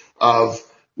of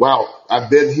wow, I've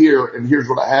been here and here's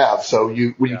what I have. So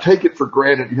when you take it for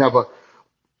granted, you have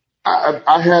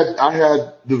I had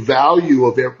the value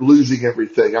of losing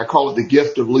everything. I call it the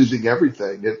gift of losing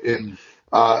everything.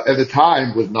 At the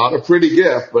time was not a pretty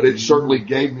gift, but it certainly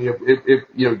gave me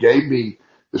gave me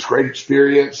this great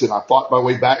experience, and I fought my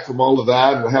way back from all of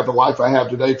that, and I have the life I have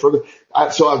today.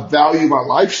 So I value my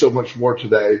life so much more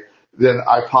today than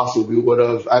I possibly would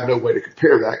have. I have no way to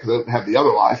compare that because I don't have the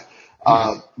other life.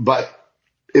 But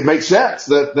it makes sense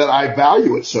that I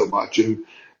value it so much. And,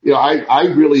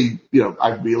 I really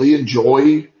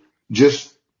enjoy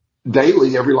just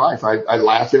daily every life. I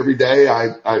laugh every day.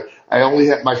 I only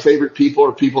have my favorite people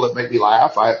are people that make me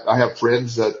laugh. I have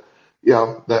friends that,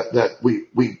 that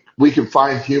we can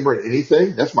find humor in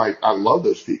anything. I love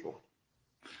those people.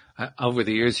 Over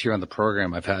the years here on the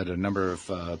program, I've had a number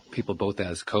of people, both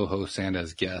as co-hosts and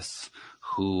as guests,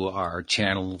 who are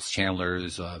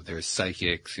channelers, there's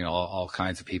psychics, all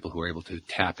kinds of people who are able to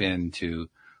tap into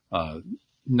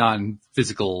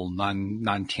non-physical,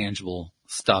 non-tangible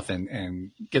stuff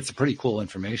and get some pretty cool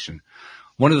information.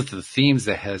 One of the themes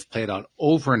that has played out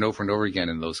over and over and over again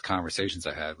in those conversations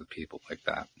I had with people like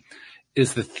that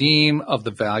is the theme of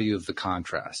the value of the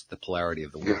contrast, the polarity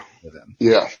of the world within.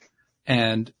 Yeah.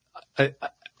 And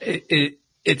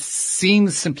it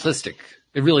seems simplistic.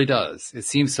 It really does. It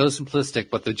seems so simplistic,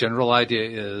 but the general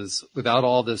idea is without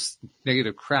all this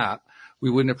negative crap, we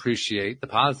wouldn't appreciate the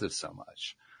positive so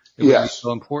much. It would be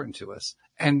so important to us.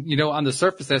 And, on the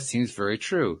surface, that seems very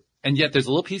true. And yet there's a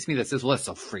little piece of me that says, well, that's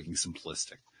so freaking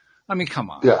simplistic. I mean,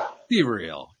 come on. Yeah. Be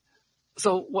real.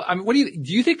 So, what do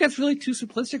you think that's really too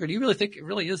simplistic, or do you really think it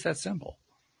really is that simple?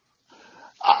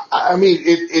 I mean,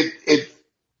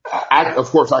 of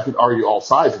course, I could argue all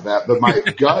sides of that, but my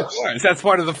gut. Of course, that's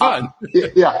part of the fun.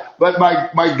 But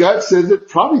my gut says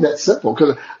it's probably that simple,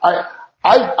 because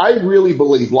I really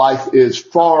believe life is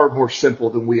far more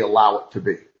simple than we allow it to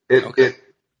be.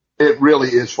 It really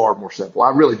is far more simple.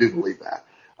 I really do believe that.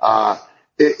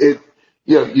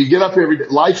 You get up every day.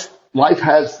 Life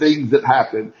has things that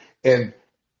happen, and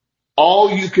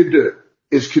all you can do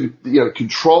is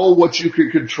control what you can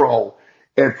control.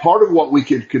 And part of what we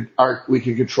can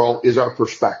control is our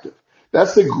perspective.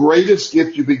 That's the greatest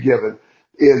gift you've been given,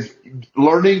 is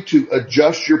learning to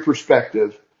adjust your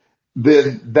perspective.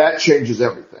 Then that changes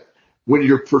everything. When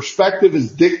your perspective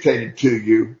is dictated to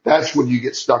you, that's when you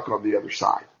get stuck on the other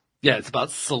side. Yeah, it's about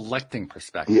selecting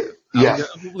perspective. Yeah.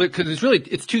 Because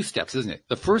it's two steps, isn't it?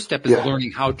 The first step is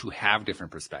learning how to have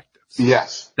different perspectives.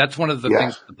 Yes. That's one of the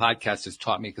things the podcast has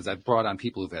taught me, because I've brought on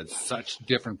people who've had such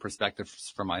different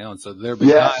perspectives from my own. So there have been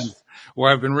times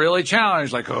where I've been really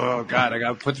challenged, like, oh God, I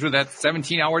got to put through that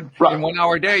 17-hour in 1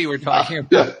 hour day you were talking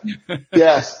about.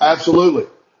 Yes, absolutely.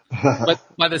 But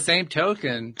by the same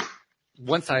token,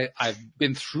 once I've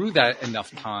been through that enough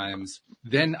times,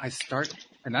 then I start,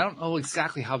 and I don't know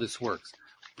exactly how this works,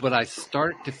 but I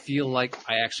start to feel like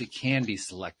I actually can be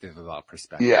selective about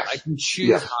perspective. Yes. I can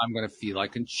choose how I'm going to feel. I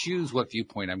can choose what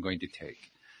viewpoint I'm going to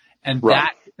take. And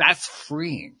that's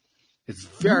freeing. It's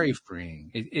very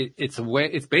freeing.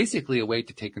 It's basically a way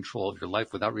to take control of your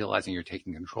life without realizing you're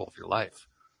taking control of your life.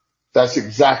 That's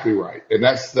exactly right. And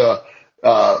that's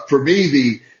for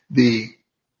me,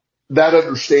 that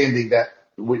understanding that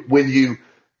when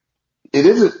it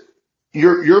isn't,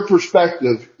 your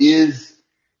perspective is,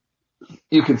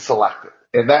 you can select it.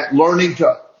 And that learning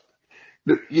to,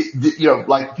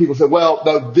 like people say, well,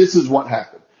 no, this is what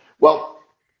happened. Well,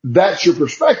 that's your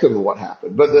perspective of what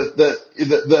happened. But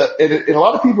and a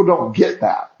lot of people don't get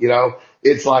that,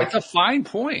 it's like, it's a fine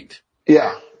point.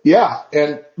 Yeah.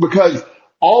 And because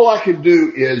all I can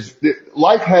do is,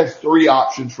 life has three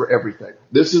options for everything.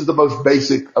 This is the most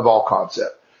basic of all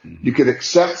concepts. Mm-hmm. You can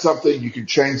accept something, you can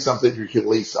change something, you can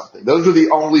leave something. Those are the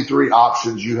only three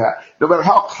options you have. No matter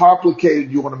how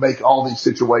complicated you want to make all these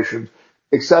situations,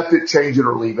 accept it, change it,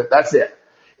 or leave it. That's it.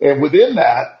 And within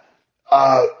that,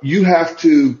 you have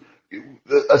to,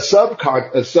 a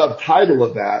subtitle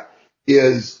of that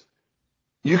is,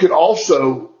 you can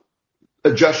also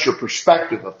adjust your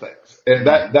perspective of things. And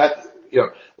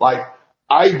like,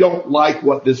 I don't like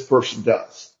what this person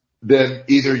does. Then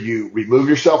either you remove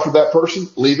yourself from that person,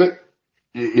 leave it.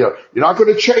 You're not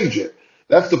going to change it.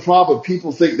 That's the problem.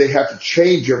 People think they have to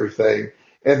change everything,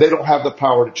 and they don't have the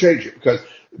power to change it, because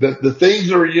the things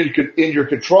that are in your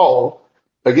control,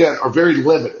 again, are very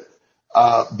limited.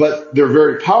 But they're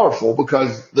very powerful,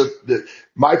 because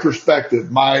my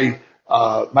perspective, my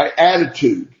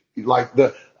attitude,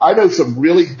 I know some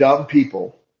really dumb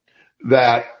people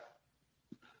that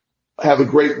have a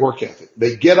great work ethic.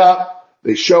 They get up,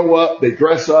 they show up, they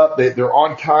dress up, they're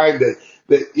on time.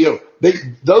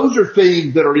 Those are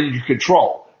things that are in your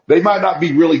control. They might not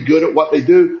be really good at what they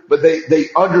do, but they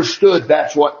understood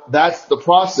that's the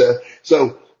process.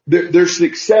 So there's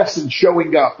success in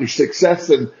showing up. There's success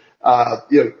in,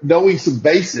 knowing some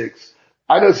basics.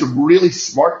 I know some really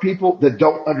smart people that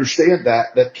don't understand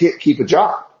that can't keep a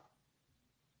job.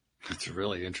 That's a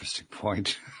really interesting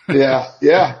point. Yeah.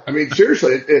 I mean,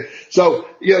 seriously. So,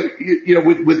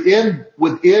 within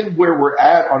where we're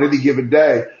at on any given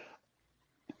day,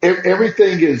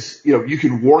 everything is, you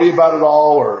can worry about it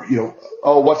all, or,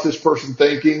 oh, what's this person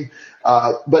thinking?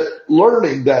 But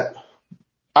learning that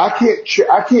I can't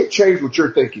change what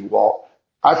you're thinking, Walt.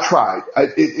 I've tried.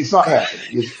 It's not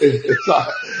happening. It's not.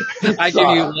 I give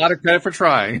you a lot of credit for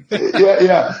trying.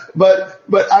 Yeah. But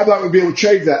I'm not going to be able to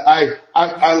change that.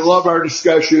 I love our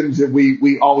discussions, and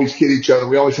we always kid each other.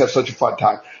 We always have such a fun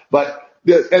time. But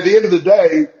at the end of the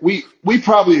day, we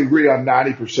probably agree on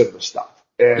 90% of the stuff.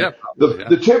 And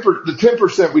the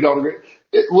 10% we don't agree.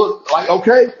 It looks like,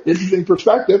 okay, interesting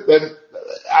perspective. And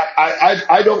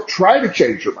I don't try to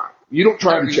change your mind. You don't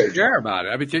try to change. Care about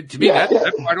it. I mean, to me, that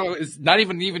part is not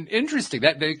even interesting.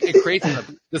 It creates a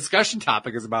discussion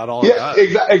topic is about all. Yeah,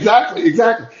 exactly.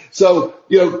 So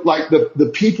like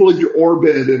the people in your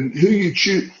orbit and who you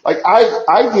choose. Like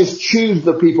I just choose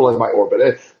the people in my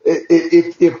orbit.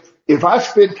 If I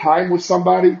spend time with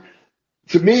somebody,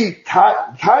 to me,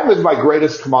 time is my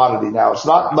greatest commodity now. It's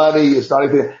not money. It's not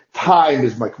anything. Time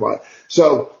is my commodity.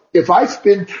 So if I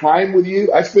spend time with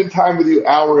you, an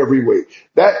hour every week.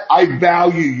 That I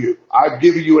value you. I've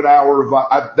given you an hour of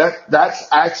that's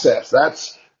access.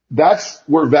 That's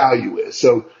where value is.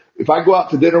 So if I go out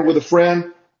to dinner with a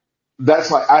friend,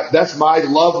 that's my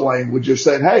love language of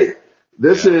saying, hey,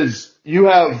 this is you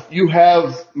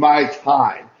have my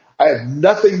time. I have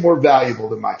nothing more valuable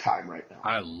than my time right now.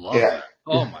 I love that.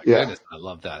 Oh my Yeah. goodness. I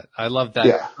love that. I love that.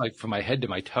 Yeah. Like from my head to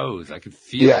my toes, I could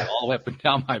feel Yeah. it all the way up and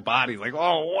down my body. Like,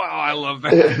 oh wow, I love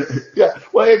that. Yeah.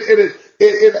 Well,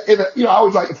 I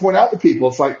always like to point out to people,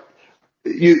 it's like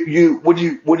when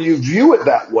you view it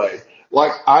that way,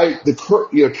 like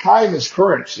time is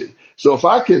currency. So if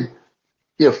I can,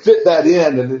 fit that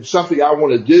in and it's something I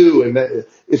want to do, and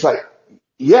it's like,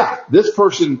 yeah, this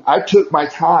person, I took my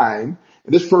time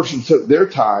and this person took their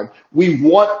time. We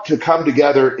want to come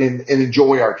together and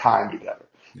enjoy our time together.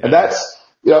 Yeah. And that's,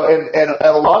 and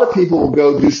a lot of people will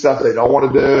go do stuff they don't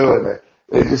want to do. And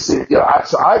they just,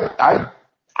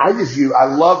 I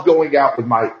love going out with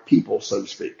my people, so to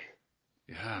speak.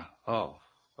 Yeah. Oh,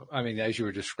 I mean, as you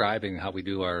were describing how we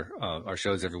do our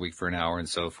shows every week for an hour and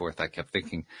so forth, I kept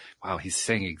thinking, wow, he's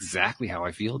saying exactly how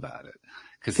I feel about it.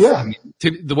 Because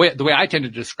the way I tend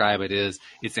to describe it is,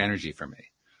 it's energy for me.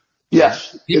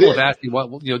 Yes. People have asked me,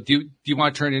 do you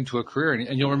want to turn it into a career?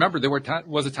 And you'll remember there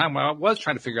was a time when I was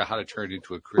trying to figure out how to turn it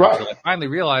into a career. Right. So I finally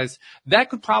realized that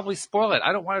could probably spoil it.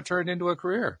 I don't want to turn it into a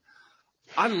career.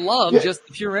 I love just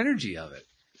the pure energy of it.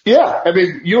 Yeah. I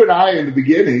mean, you and I in the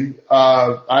beginning,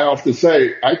 I often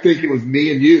say, I think it was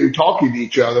me and you talking to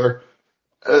each other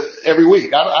every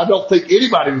week. I don't think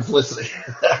anybody was listening.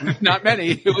 Not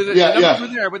many. It was, the numbers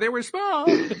were there, but they were small.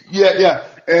 Yeah.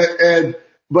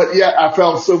 But I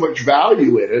found so much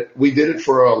value in it. We did it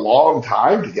for a long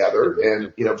time together,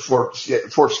 and before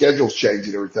schedules changed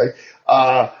and everything.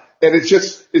 And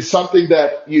it's something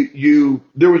that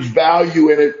there was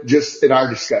value in it just in our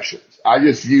discussions. I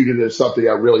just viewed it as something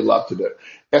I really love to do.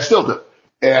 I still do.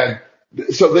 And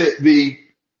so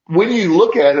when you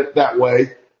look at it that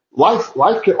way, life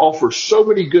can offer so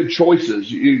many good choices.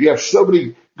 You have so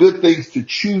many good things to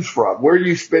choose from. Where are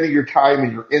you spending your time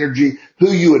and your energy?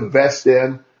 Who you invest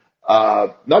in?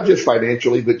 Not just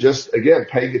financially, but just again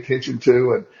paying attention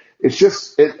to. And it's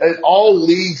just it all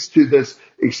leads to this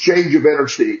exchange of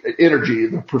energy,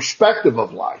 the perspective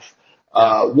of life.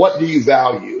 What do you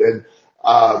value? And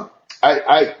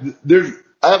I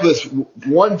have this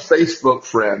one Facebook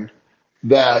friend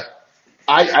that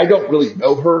I don't really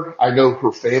know her. I know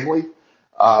her family.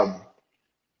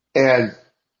 And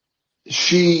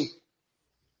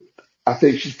I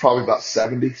think she's probably about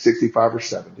 65 or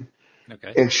 70.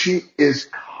 Okay. And she is,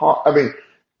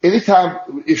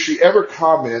 anytime, if she ever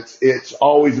comments, it's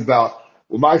always about,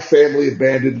 well, my family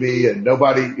abandoned me and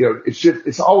nobody,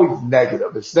 it's always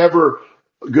negative. It's never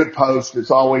a good post.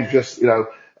 It's always just,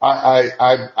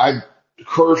 I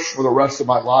curse for the rest of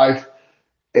my life.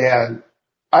 And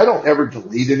I don't ever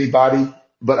delete anybody,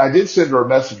 but I did send her a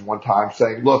message one time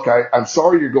saying, look, I'm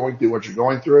sorry you're going through what you're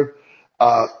going through.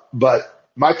 But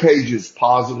my page is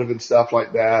positive and stuff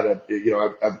like that.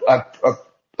 I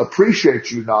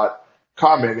appreciate you not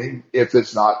commenting if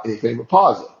it's not anything but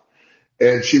positive.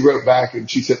 And she wrote back and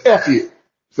she said, F you.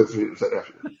 Said F you.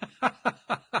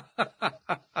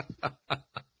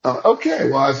 Okay.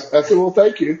 Well, I said, well,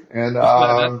 thank you. And,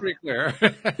 that's pretty clear.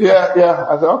 yeah.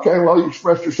 I said, okay, well, you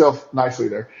expressed yourself nicely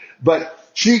there, but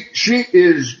she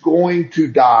is going to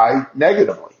die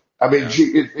negatively. I mean,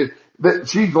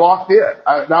 she's locked in.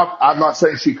 Now, I'm not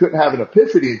saying she couldn't have an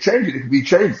epiphany and change it. It could be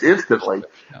changed instantly,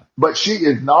 but she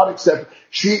is not accepting.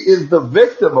 She is the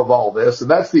victim of all this. And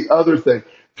that's the other thing.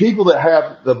 People that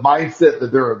have the mindset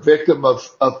that they're a victim of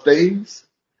things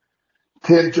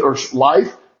tend to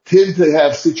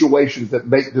have situations that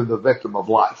make them the victim of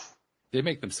life. They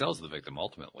make themselves the victim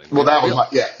ultimately. Well, that was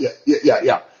yeah.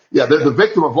 They're the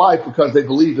victim of life because they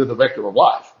believe they're the victim of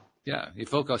life. Yeah, you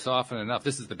focus often enough.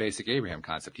 This is the basic Abraham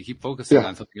concept. You keep focusing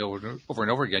on something over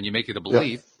and over again. You make it a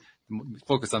belief. Yeah.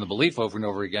 Focus on the belief over and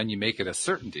over again. You make it a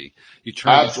certainty. You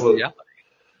turn it into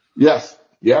reality.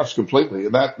 Yes, completely.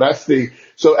 And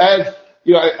so as,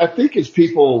 I think as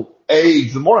people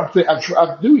age, the more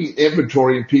I'm doing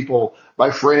inventory in people,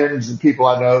 my friends and people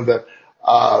I know that,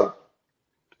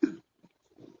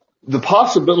 the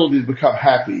possibility to become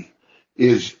happy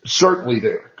is certainly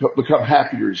there. Become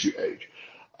happier as you age.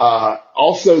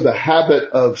 Also the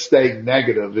habit of staying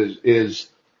negative is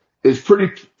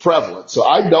pretty prevalent. So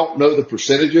I don't know the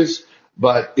percentages,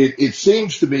 but it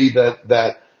seems to me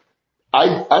that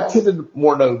I tend to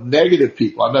more know negative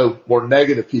people. I know more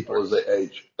negative people as they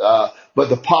age. But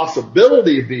the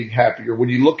possibility of being happier, when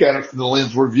you look at it from the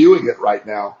lens we're viewing it right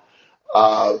now,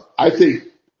 I think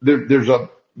there's a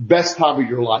best time of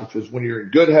your life is when you're in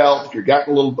good health, you're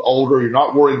getting a little older, you're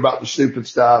not worried about the stupid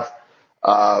stuff.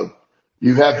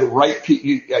 You have the right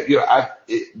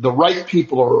the right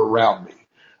people are around me.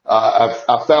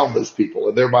 I've found those people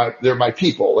and they're my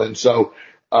people. And so,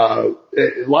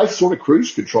 life's sort of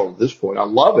cruise control at this point. I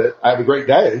love it. I have a great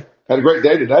day. Had a great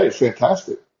day today. It's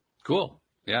fantastic. Cool.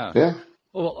 Yeah. Yeah.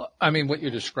 Well, I mean, what you're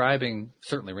describing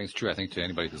certainly rings true, I think, to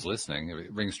anybody who's listening.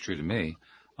 It rings true to me.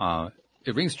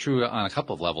 It rings true on a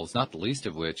couple of levels, not the least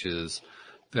of which is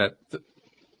that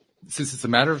since it's a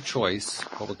matter of choice,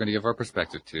 what we're going to give our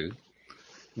perspective to,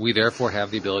 we therefore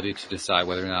have the ability to decide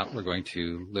whether or not we're going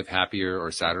to live happier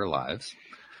or sadder lives.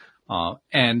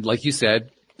 And like you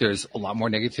said, there's a lot more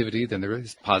negativity than there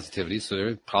is positivity. So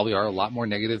there probably are a lot more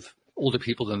negative older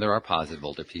people than there are positive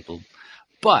older people.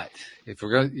 But if we're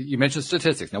going, you mentioned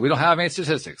statistics. Now we don't have any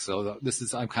statistics, so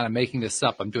I'm kind of making this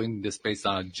up. I'm doing this based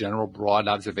on a general broad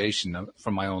observation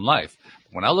from my own life.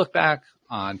 When I look back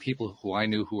on people who I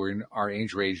knew who are in our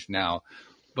age range now,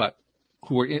 but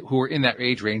who were in that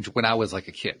age range when I was like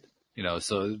a kid,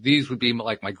 so these would be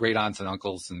like my great aunts and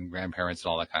uncles and grandparents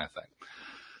and all that kind of thing.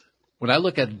 When I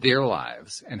look at their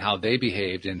lives and how they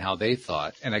behaved and how they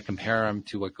thought, and I compare them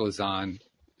to what goes on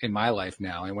in my life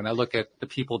now, and when I look at the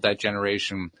people of that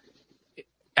generation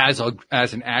as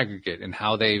an aggregate and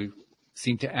how they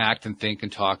seem to act and think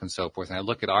and talk and so forth, and I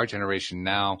look at our generation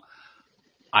now,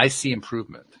 I see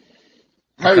improvement.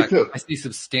 I see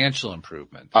substantial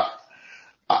improvement.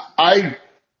 I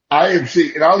have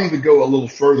seen, and I'll even go a little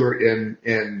further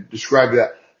in describing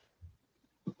that.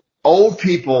 Old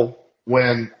people,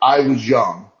 when I was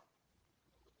young,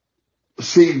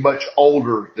 seem much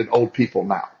older than old people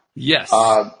now. Yes.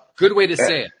 Good way to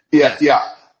say it. Yeah. Yes.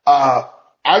 Yeah.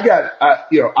 I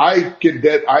can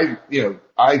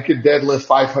deadlift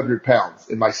 500 pounds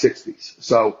in my 60s.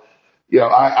 So,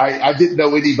 I didn't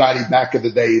know anybody back in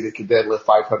the day that could deadlift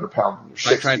 500 pounds in their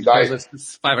 60s. If I tried to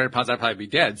deadlift 500 pounds, I'd probably be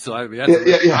dead. So yeah.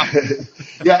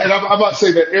 And I'm not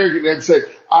saying that arrogantly. I'm saying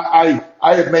I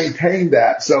have maintained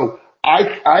that. So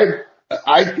I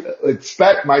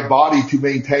expect my body to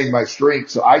maintain my strength.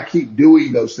 So I keep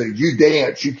doing those things. You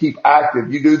dance, you keep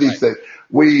active, you do these things.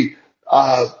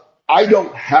 I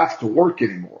don't have to work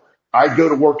anymore. I go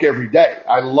to work every day.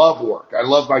 I love work. I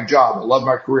love my job. I love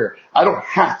my career. I don't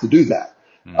have to do that.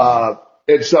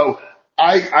 And so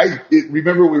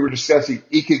remember we were discussing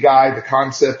ikigai, the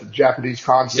concept, the Japanese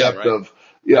concept of,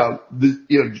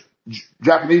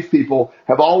 Japanese people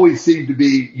have always seemed to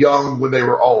be young when they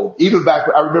were old. Even back,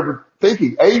 I remember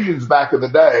thinking Asians back in the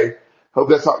day, hope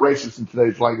that's not racist in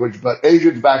today's language, but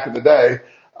Asians back in the day,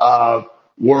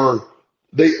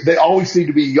 they always seemed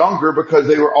to be younger because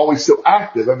they were always so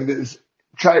active. I mean, there's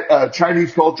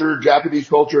Chinese culture, Japanese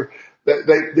culture,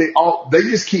 they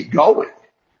just keep going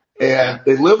and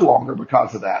they live longer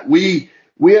because of that. We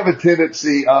have a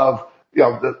tendency of,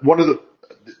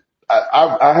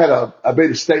 I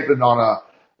made a statement on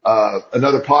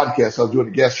another podcast. I was doing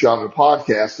a guest show on a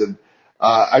podcast and,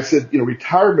 I said,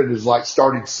 retirement is like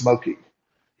starting smoking.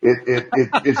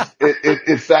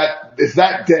 It's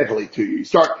that deadly to you.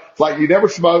 It's like you never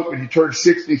smoke when you turn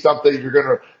 60 something, you're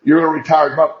going to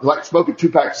retire. Like smoking 2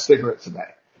 packs of cigarettes a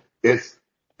day.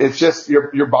 It's just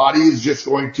your body is just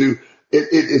going to,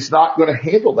 it's not going to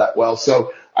handle that well.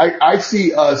 So I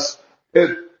see us,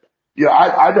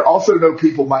 I also know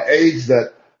people my age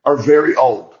that are very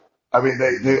old. I mean,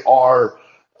 they are,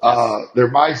 their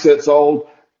mindset's old.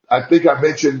 I think I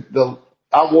mentioned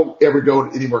I won't ever go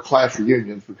to any more class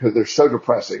reunions because they're so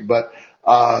depressing. But,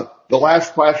 the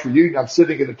last class reunion, I'm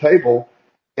sitting at a table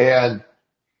and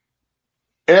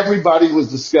everybody was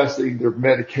discussing their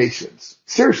medications.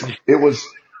 Seriously, it was,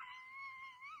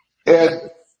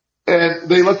 and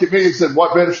they looked at me and said,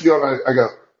 "What medicine do you on?" I go,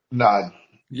 "None."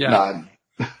 Yeah.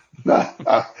 None.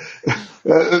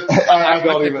 I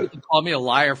don't even. You can call me a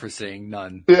liar for saying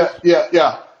none.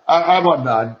 Yeah. I'm on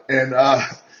none. And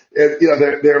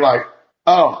they're like,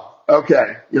 "Oh,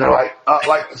 okay."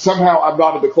 Like somehow I'm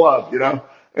not in the club,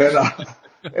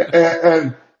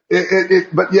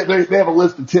 but yet they have a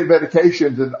list of 10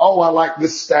 medications and, I like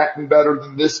this statin better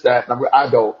than this statin.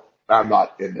 I'm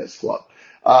not in this club.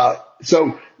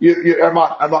 So I'm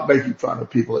not making fun of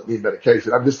people that need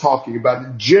medication. I'm just talking about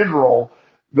in general,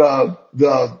 the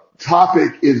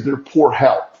topic is their poor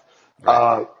health.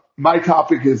 Right. My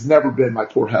topic has never been my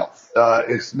poor health.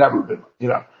 It's never been,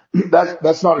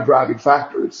 that's not a driving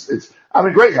factor. I'm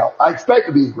in great health. I expect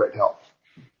to be in great health.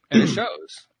 And it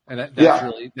shows. And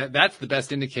that's the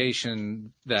best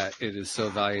indication that it is so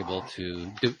valuable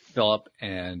to develop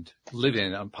and live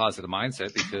in a positive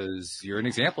mindset because you're an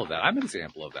example of that. I'm an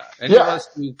example of that. And of us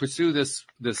who pursue this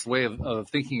way of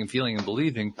thinking and feeling and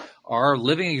believing are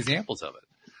living examples of it.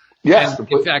 Yes.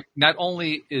 And in fact, not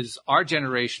only is our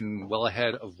generation well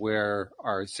ahead of where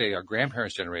our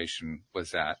grandparents' generation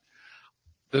was at,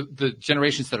 the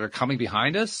generations that are coming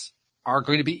behind us are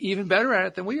going to be even better at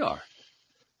it than we are.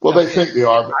 Well, they think they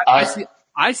are, but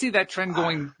I see that trend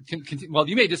going. Well,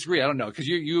 you may disagree. I don't know because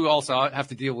you also have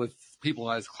to deal with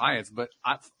people as clients, but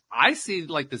I see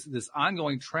like this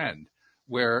ongoing trend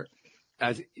where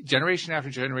as generation after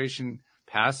generation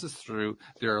passes through,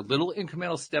 there are little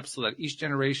incremental steps so that each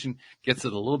generation gets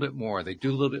it a little bit more. They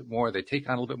do a little bit more. They take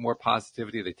on a little bit more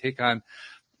positivity. They take on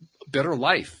better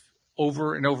life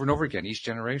over and over and over again, each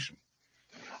generation.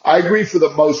 I agree for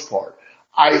the most part.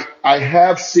 I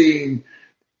have seen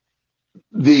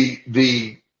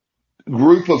the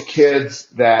group of kids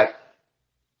that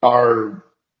are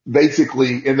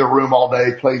basically in their room all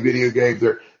day playing video games.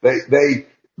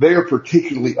 They are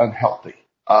particularly unhealthy.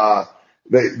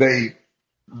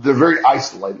 They're very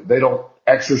isolated. They don't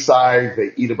exercise.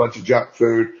 They eat a bunch of junk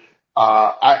food.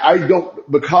 I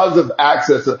don't, because of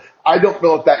access, I don't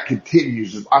know if that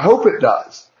continues. I hope it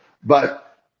does, but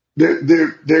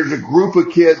there's a group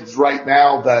of kids right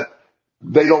now that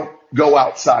they don't go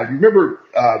outside. I remember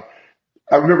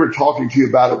talking to you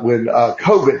about it when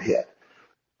COVID hit.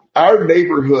 Our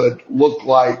neighborhood looked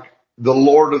like the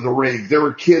Lord of the Rings. There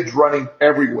were kids running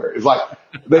everywhere. It's like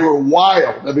they were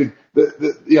wild. I mean,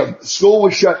 school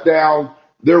was shut down.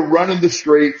 They're running the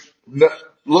streets.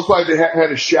 Looked like they hadn't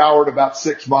had a shower in about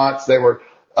 6 months. They were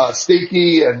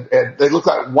stinky and they looked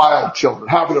like wild children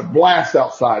having a blast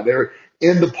outside. They're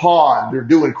in the pond. They're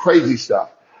doing crazy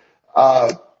stuff.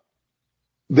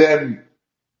 Then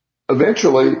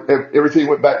eventually everything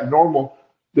went back to normal.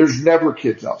 There's never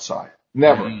kids outside.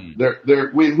 Never.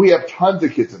 We have tons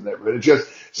of kids in the neighborhood. It's just,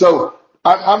 so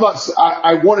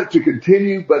I want it to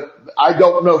continue, but I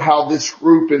don't know how this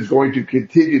group is going to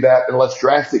continue that unless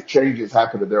drastic changes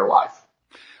happen in their life.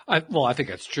 I think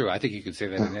that's true. I think you could say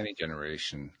that in any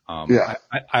generation. Yeah.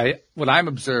 What I'm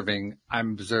observing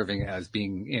as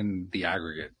being in the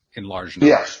aggregate in large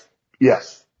numbers.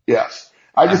 Yes.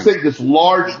 I just think this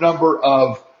large number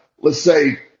of, let's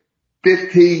say,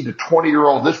 15 to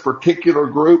 20-year-old, this particular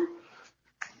group,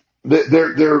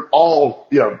 they're all,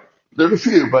 there's a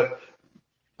few, but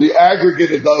the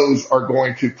aggregate of those are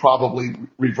going to probably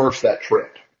reverse that trend.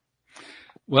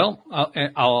 Well,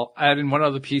 I'll add in one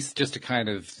other piece just to kind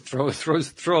of throw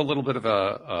a little bit of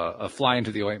a fly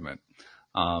into the ointment.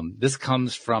 This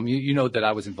comes from, you know that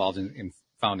I was involved in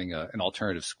founding an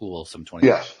alternative school some 20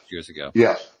 years ago.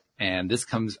 Yes. And this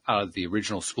comes out of the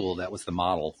original school that was the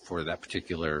model for that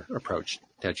particular approach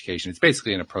to education. It's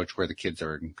basically an approach where the kids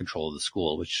are in control of the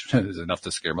school, which is enough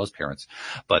to scare most parents.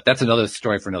 But that's another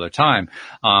story for another time.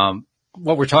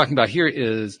 What we're talking about here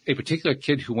is a particular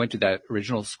kid who went to that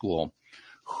original school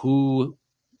who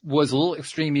was a little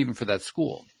extreme even for that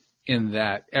school, in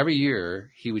that every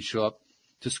year he would show up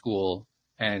to school,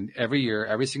 and every year,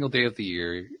 every single day of the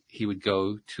year, he would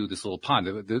go to this little pond.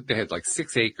 They had like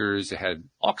 6 acres. They had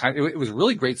all kinds. It was a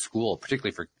really great school,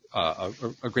 particularly for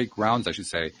a great grounds, I should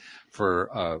say,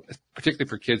 particularly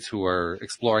for kids who are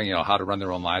exploring, how to run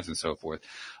their own lives and so forth.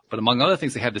 But among other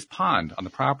things, they had this pond on the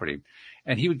property,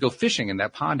 and he would go fishing in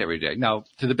that pond every day. Now,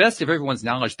 to the best of everyone's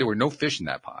knowledge, there were no fish in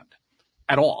that pond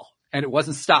at all, and it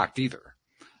wasn't stocked either.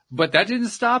 But that didn't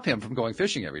stop him from going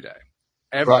fishing every day.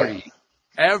 Every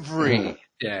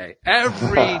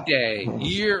day,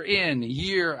 year in,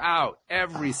 year out,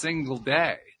 every single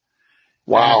day.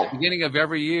 Wow. And at the beginning of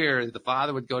every year, the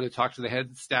father would go to talk to the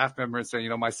head staff member and say,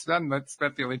 my son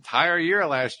spent the entire year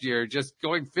last year just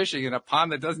going fishing in a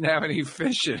pond that doesn't have any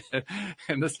fish in it.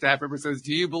 And the staff member says,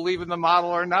 do you believe in the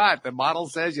model or not? The model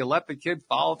says you let the kid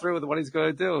follow through with what he's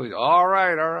going to do. All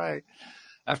right.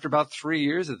 After about 3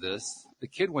 years of this, the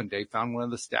kid one day found one of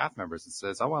the staff members and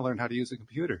says, I want to learn how to use a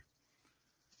computer.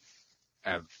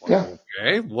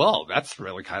 Okay, well, that's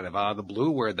really kind of out of the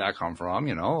blue. Where'd that come from?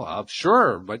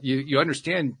 Sure. But you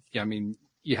understand,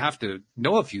 you have to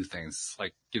know a few things.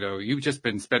 Like, you've just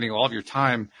been spending all of your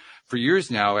time for years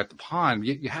now at the pond.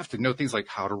 You have to know things like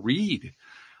how to read.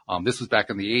 This was back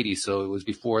in the 80s, so it was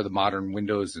before the modern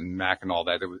Windows and Mac and all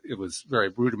that. It was very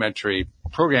rudimentary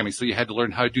programming, so you had to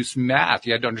learn how to do some math.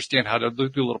 You had to understand how to do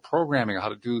a little programming, how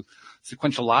to do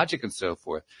sequential logic and so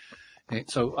forth.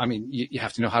 So, you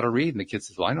have to know how to read. And the kid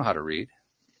says, well, I know how to read.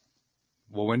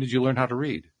 Well, when did you learn how to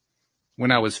read?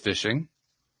 When I was fishing.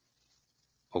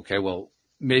 Okay, well,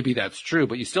 maybe that's true,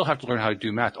 but you still have to learn how to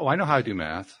do math. Oh, I know how to do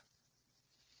math.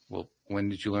 Well, when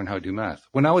did you learn how to do math?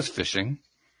 When I was fishing.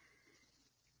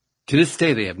 To this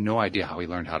day, they have no idea how he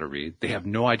learned how to read. They have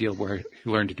no idea where he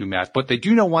learned to do math, but they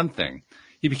do know one thing.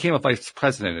 He became a vice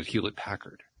president at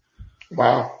Hewlett-Packard.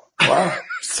 Wow.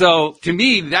 So to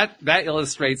me, that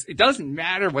illustrates, it doesn't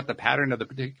matter what the pattern of the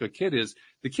particular kid is.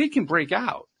 The kid can break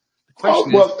out. The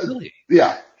question is really.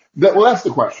 Yeah. That's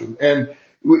the question. And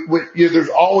there's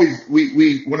always,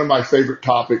 one of my favorite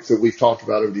topics that we've talked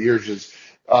about over the years is,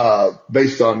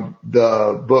 based on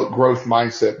the book Growth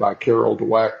Mindset by Carol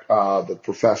Dweck, the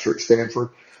professor at Stanford.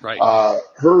 Right.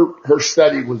 Her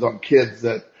study was on kids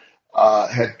that,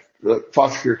 had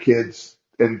foster care kids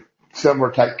and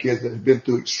similar type kids that had been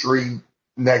through extreme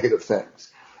negative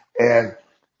things. And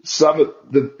some of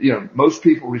most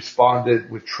people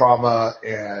responded with trauma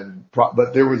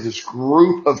but there was this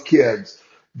group of kids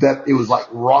that it was like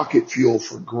rocket fuel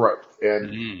for growth.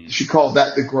 And she called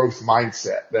that the growth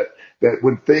mindset, that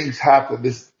when things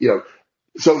happen,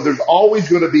 so there's always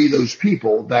going to be those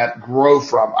people that grow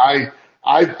from. I'm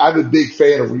a big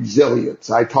fan of resilience.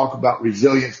 I talk about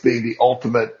resilience being the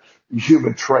ultimate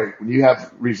human trait. When you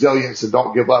have resilience and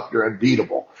don't give up, you're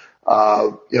unbeatable.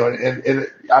 And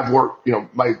I've worked,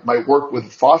 my work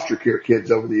with foster care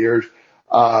kids over the years.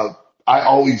 I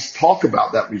always talk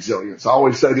about that resilience. I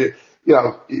always say that,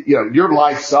 your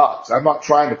life sucks. I'm not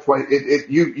trying to play it.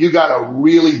 You got a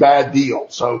really bad deal.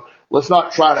 So let's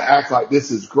not try to act like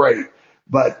this is great.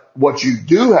 But what you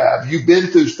do have, you've been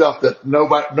through stuff that no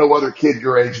other kid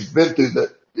your age has been through,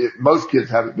 that most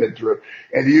kids haven't been through.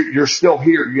 And you're still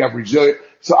here. You have resilience.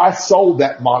 So I sold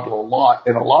that model a lot.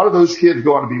 And a lot of those kids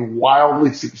go on to be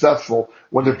wildly successful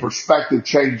when their perspective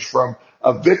changed from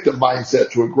a victim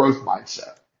mindset to a growth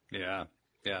mindset. Yeah.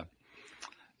 Yeah.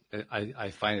 I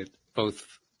find it both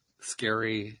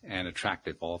scary and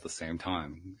attractive all at the same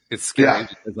time. It's scary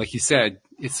because, like you said,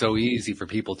 it's so easy for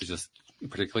people to just,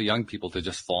 particularly young people, to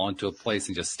just fall into a place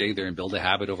and just stay there and build a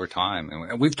habit over time.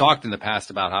 And we've talked in the past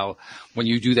about how when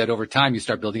you do that over time, you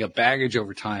start building up baggage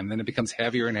over time. Then it becomes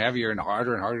heavier and heavier and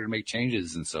harder to make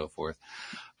changes and so forth.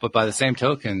 But by the same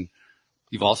token,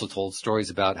 you've also told stories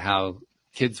about how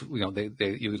kids,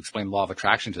 you would explain law of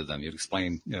attraction to them. You'd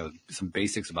explain, some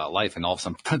basics about life, and all of a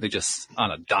sudden they just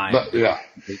on a dime. They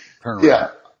turn around. Yeah.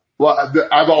 Well,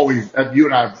 I've always, you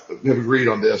and I have agreed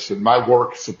on this, and my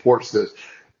work supports this.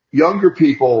 Younger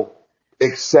people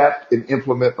accept and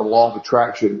implement the law of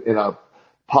attraction in a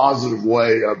positive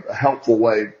way, a helpful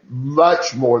way,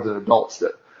 much more than adults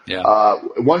do. Yeah.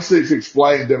 Once it's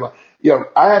explained, then,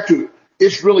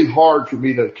 it's really hard for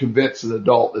me to convince an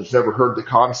adult that's never heard the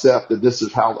concept that this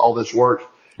is how all this works,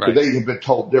 because they have been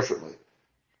told differently.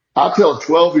 I'll tell a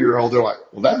 12-year-old, they're like,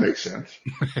 well, that makes sense.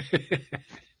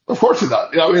 Of course it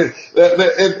does.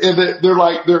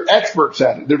 They're experts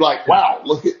at it. They're like, wow,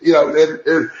 look at,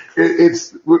 it's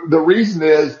the reason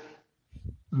is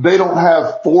they don't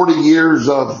have 40 years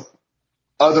of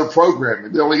other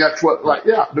programming. They only got 12,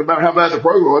 no matter how bad the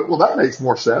program is, well, that makes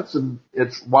more sense, and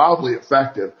it's wildly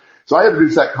effective. So I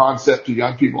introduce that concept to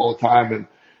young people all the time, and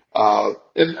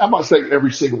I'm not saying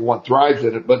every single one thrives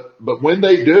in it, but when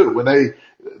they do,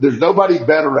 there's nobody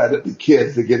better at it than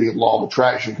kids at getting a law of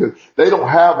attraction, because they don't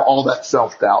have all that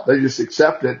self-doubt. They just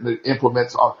accept it, and it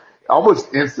implements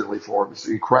almost instantly for them. It's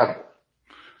incredible.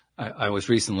 I was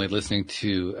recently listening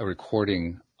to a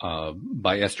recording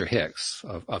by Esther Hicks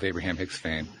of Abraham Hicks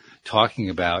fame, talking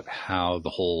about how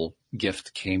the whole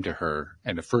gift came to her,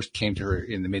 and it first came to her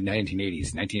in the mid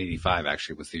 1980s. 1985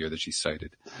 actually was the year that she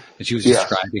cited, and she was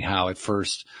describing how at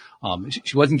first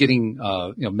she wasn't getting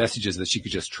messages that she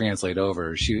could just translate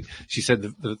over. She said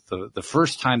the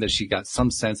first time that she got some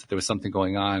sense that there was something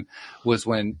going on was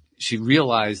when she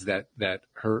realized that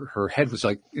her head was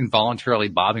like involuntarily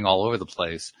bobbing all over the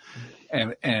place,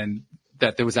 and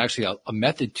that there was actually a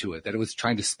method to it, that it was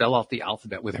trying to spell out the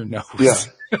alphabet with her nose.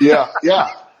 Yeah.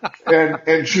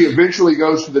 And she eventually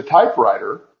goes to the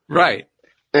typewriter. Right.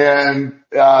 And,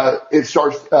 it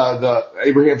starts,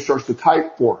 Abraham starts to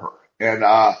type for her. And,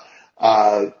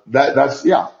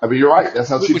 you're right. That's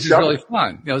how she started. Which is really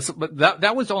fun. But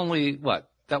that was only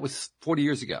that was 40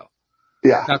 years ago.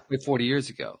 Yeah. Not quite 40 years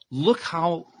ago. Look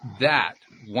how that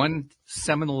one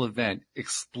seminal event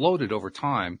exploded over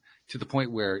time, to the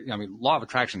point where, law of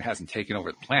attraction hasn't taken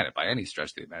over the planet by any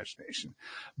stretch of the imagination,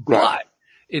 but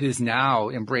it is now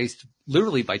embraced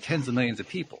literally by tens of millions of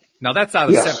people. Now that's out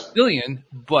of 7 billion,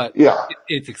 but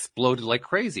it's exploded like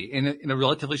crazy in a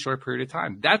relatively short period of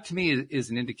time. That to me is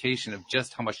an indication of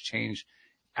just how much change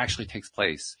actually takes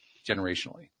place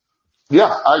generationally. Yeah,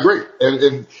 I agree.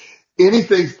 And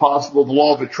anything's possible. The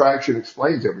law of attraction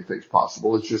explains everything's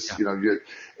possible. It's just,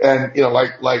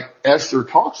 like Esther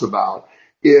talks about,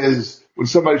 is when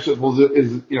somebody says, well,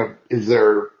 is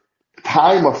there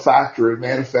time a factor in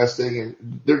manifesting?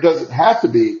 And there doesn't have to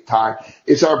be time.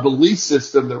 It's our belief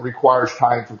system that requires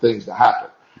time for things to happen.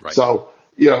 Right. So,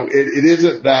 it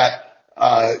isn't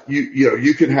that,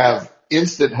 you can have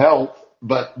instant help,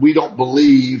 but we don't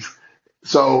believe.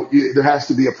 So there has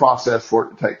to be a process for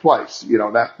it to take place.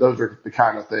 Those are the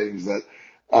kind of things that,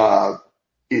 a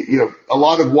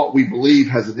lot of what we believe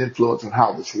has an influence on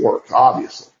how this works,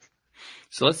 obviously.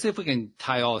 So let's see if we can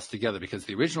tie all this together, because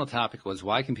the original topic was,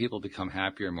 why can people become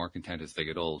happier and more content as they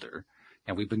get older?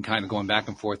 And we've been kind of going back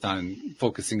and forth on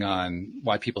focusing on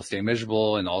why people stay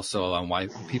miserable and also on why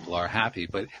people are happy.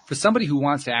 But for somebody who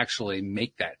wants to actually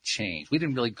make that change, we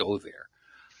didn't really go there.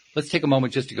 Let's take a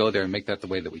moment just to go there and make that the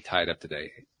way that we tied up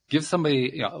today. Give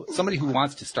somebody, somebody who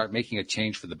wants to start making a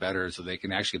change for the better so they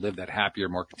can actually live that happier,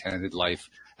 more contented life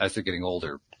as they're getting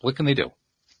older. What can they do?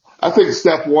 I think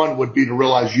step one would be to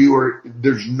realize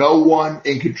there's no one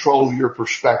in control of your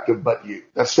perspective but you.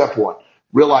 That's step one.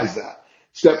 Realize that.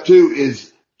 Step two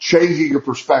is changing your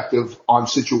perspective on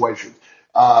situations.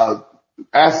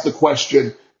 Ask the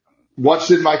question, what's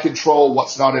in my control?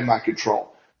 What's not in my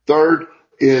control? Third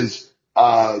is,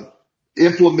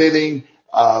 implementing,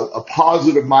 a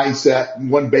positive mindset,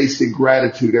 one based in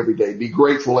gratitude every day. Be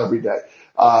grateful every day.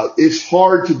 It's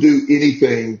hard to do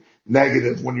anything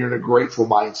negative when you're in a grateful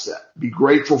mindset. Be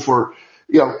grateful for,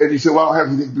 and you say, well, I don't have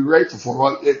anything to be grateful for.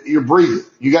 Well, you're breathing.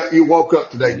 You woke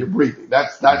up today and you're breathing.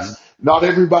 That's not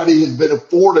everybody has been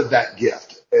afforded that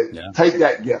gift. And take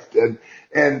that gift.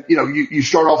 And you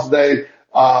start off the day.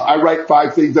 I write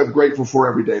 5 things I'm grateful for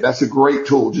every day. That's a great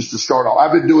tool just to start off.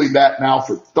 I've been doing that now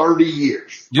for 30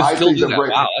 years. You still do that?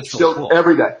 Wow, that's still cool.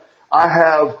 Every day. I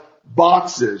have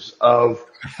boxes of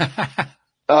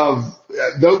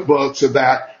notebooks of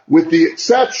that, with the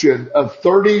exception of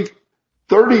 30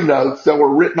 notes that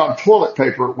were written on toilet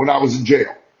paper when I was in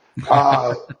jail.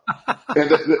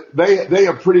 And they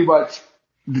have pretty much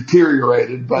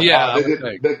deteriorated, but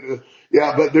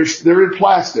but they're in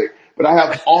plastic. But I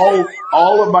have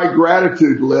all of my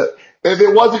gratitude lit. If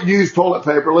it wasn't used toilet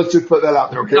paper, let's just put that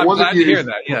out there. Okay, I'm it wasn't glad used. To hear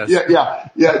that. Yes.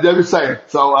 Yeah. Never saying.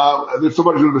 So there's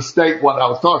somebody's going to mistake what I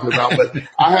was talking about, but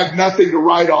I had nothing to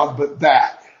write on but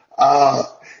that. I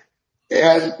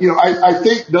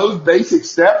think those basic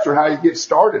steps are how you get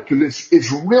started, because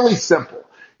it's really simple.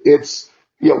 It's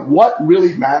what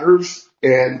really matters,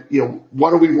 and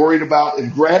what are we worried about?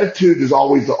 And gratitude is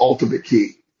always the ultimate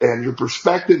key. And your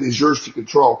perspective is yours to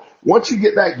control. Once you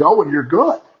get that going, you're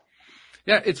good.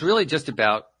 Yeah, it's really just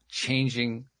about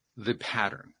changing the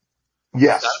pattern.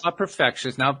 Yes. It's not about perfection.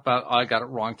 It's not about, I got it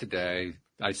wrong today,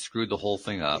 I screwed the whole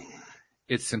thing up.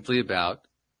 It's simply about,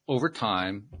 over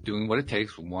time, doing what it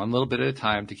takes, one little bit at a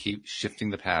time, to keep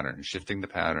shifting the pattern.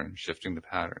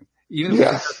 Even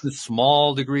if it's in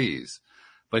small degrees.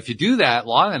 But if you do that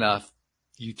long enough,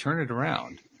 you turn it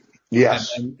around.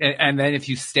 Yes. And then if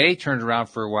you stay turned around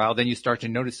for a while, then you start to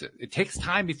notice it. It takes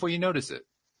time before you notice it.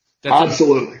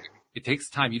 Absolutely. It takes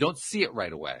time. You don't see it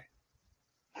right away.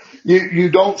 You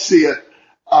don't see it,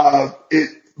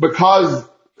 because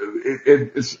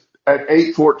it's at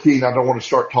 8:14. I don't want to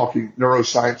start talking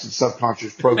neuroscience and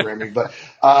subconscious programming, but,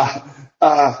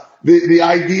 the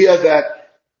idea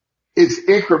that it's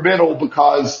incremental,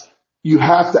 because you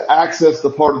have to access the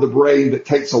part of the brain that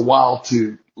takes a while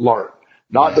to learn.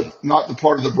 Not the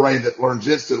part of the brain that learns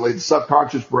instantly. The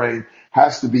subconscious brain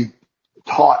has to be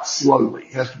taught slowly,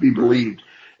 has to be believed.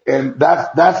 And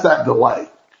that's that delay.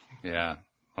 Yeah.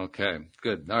 Okay.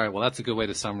 Good. All right. Well, that's a good way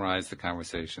to summarize the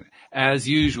conversation. As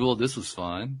usual, this was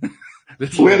fun. We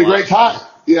had a great time.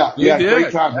 Yeah.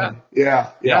 Great time. Man.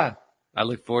 Yeah. I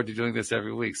look forward to doing this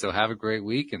every week. So have a great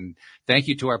week. And thank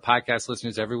you to our podcast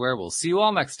listeners everywhere. We'll see you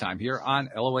all next time here on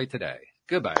LOA Today.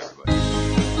 Goodbye, everybody.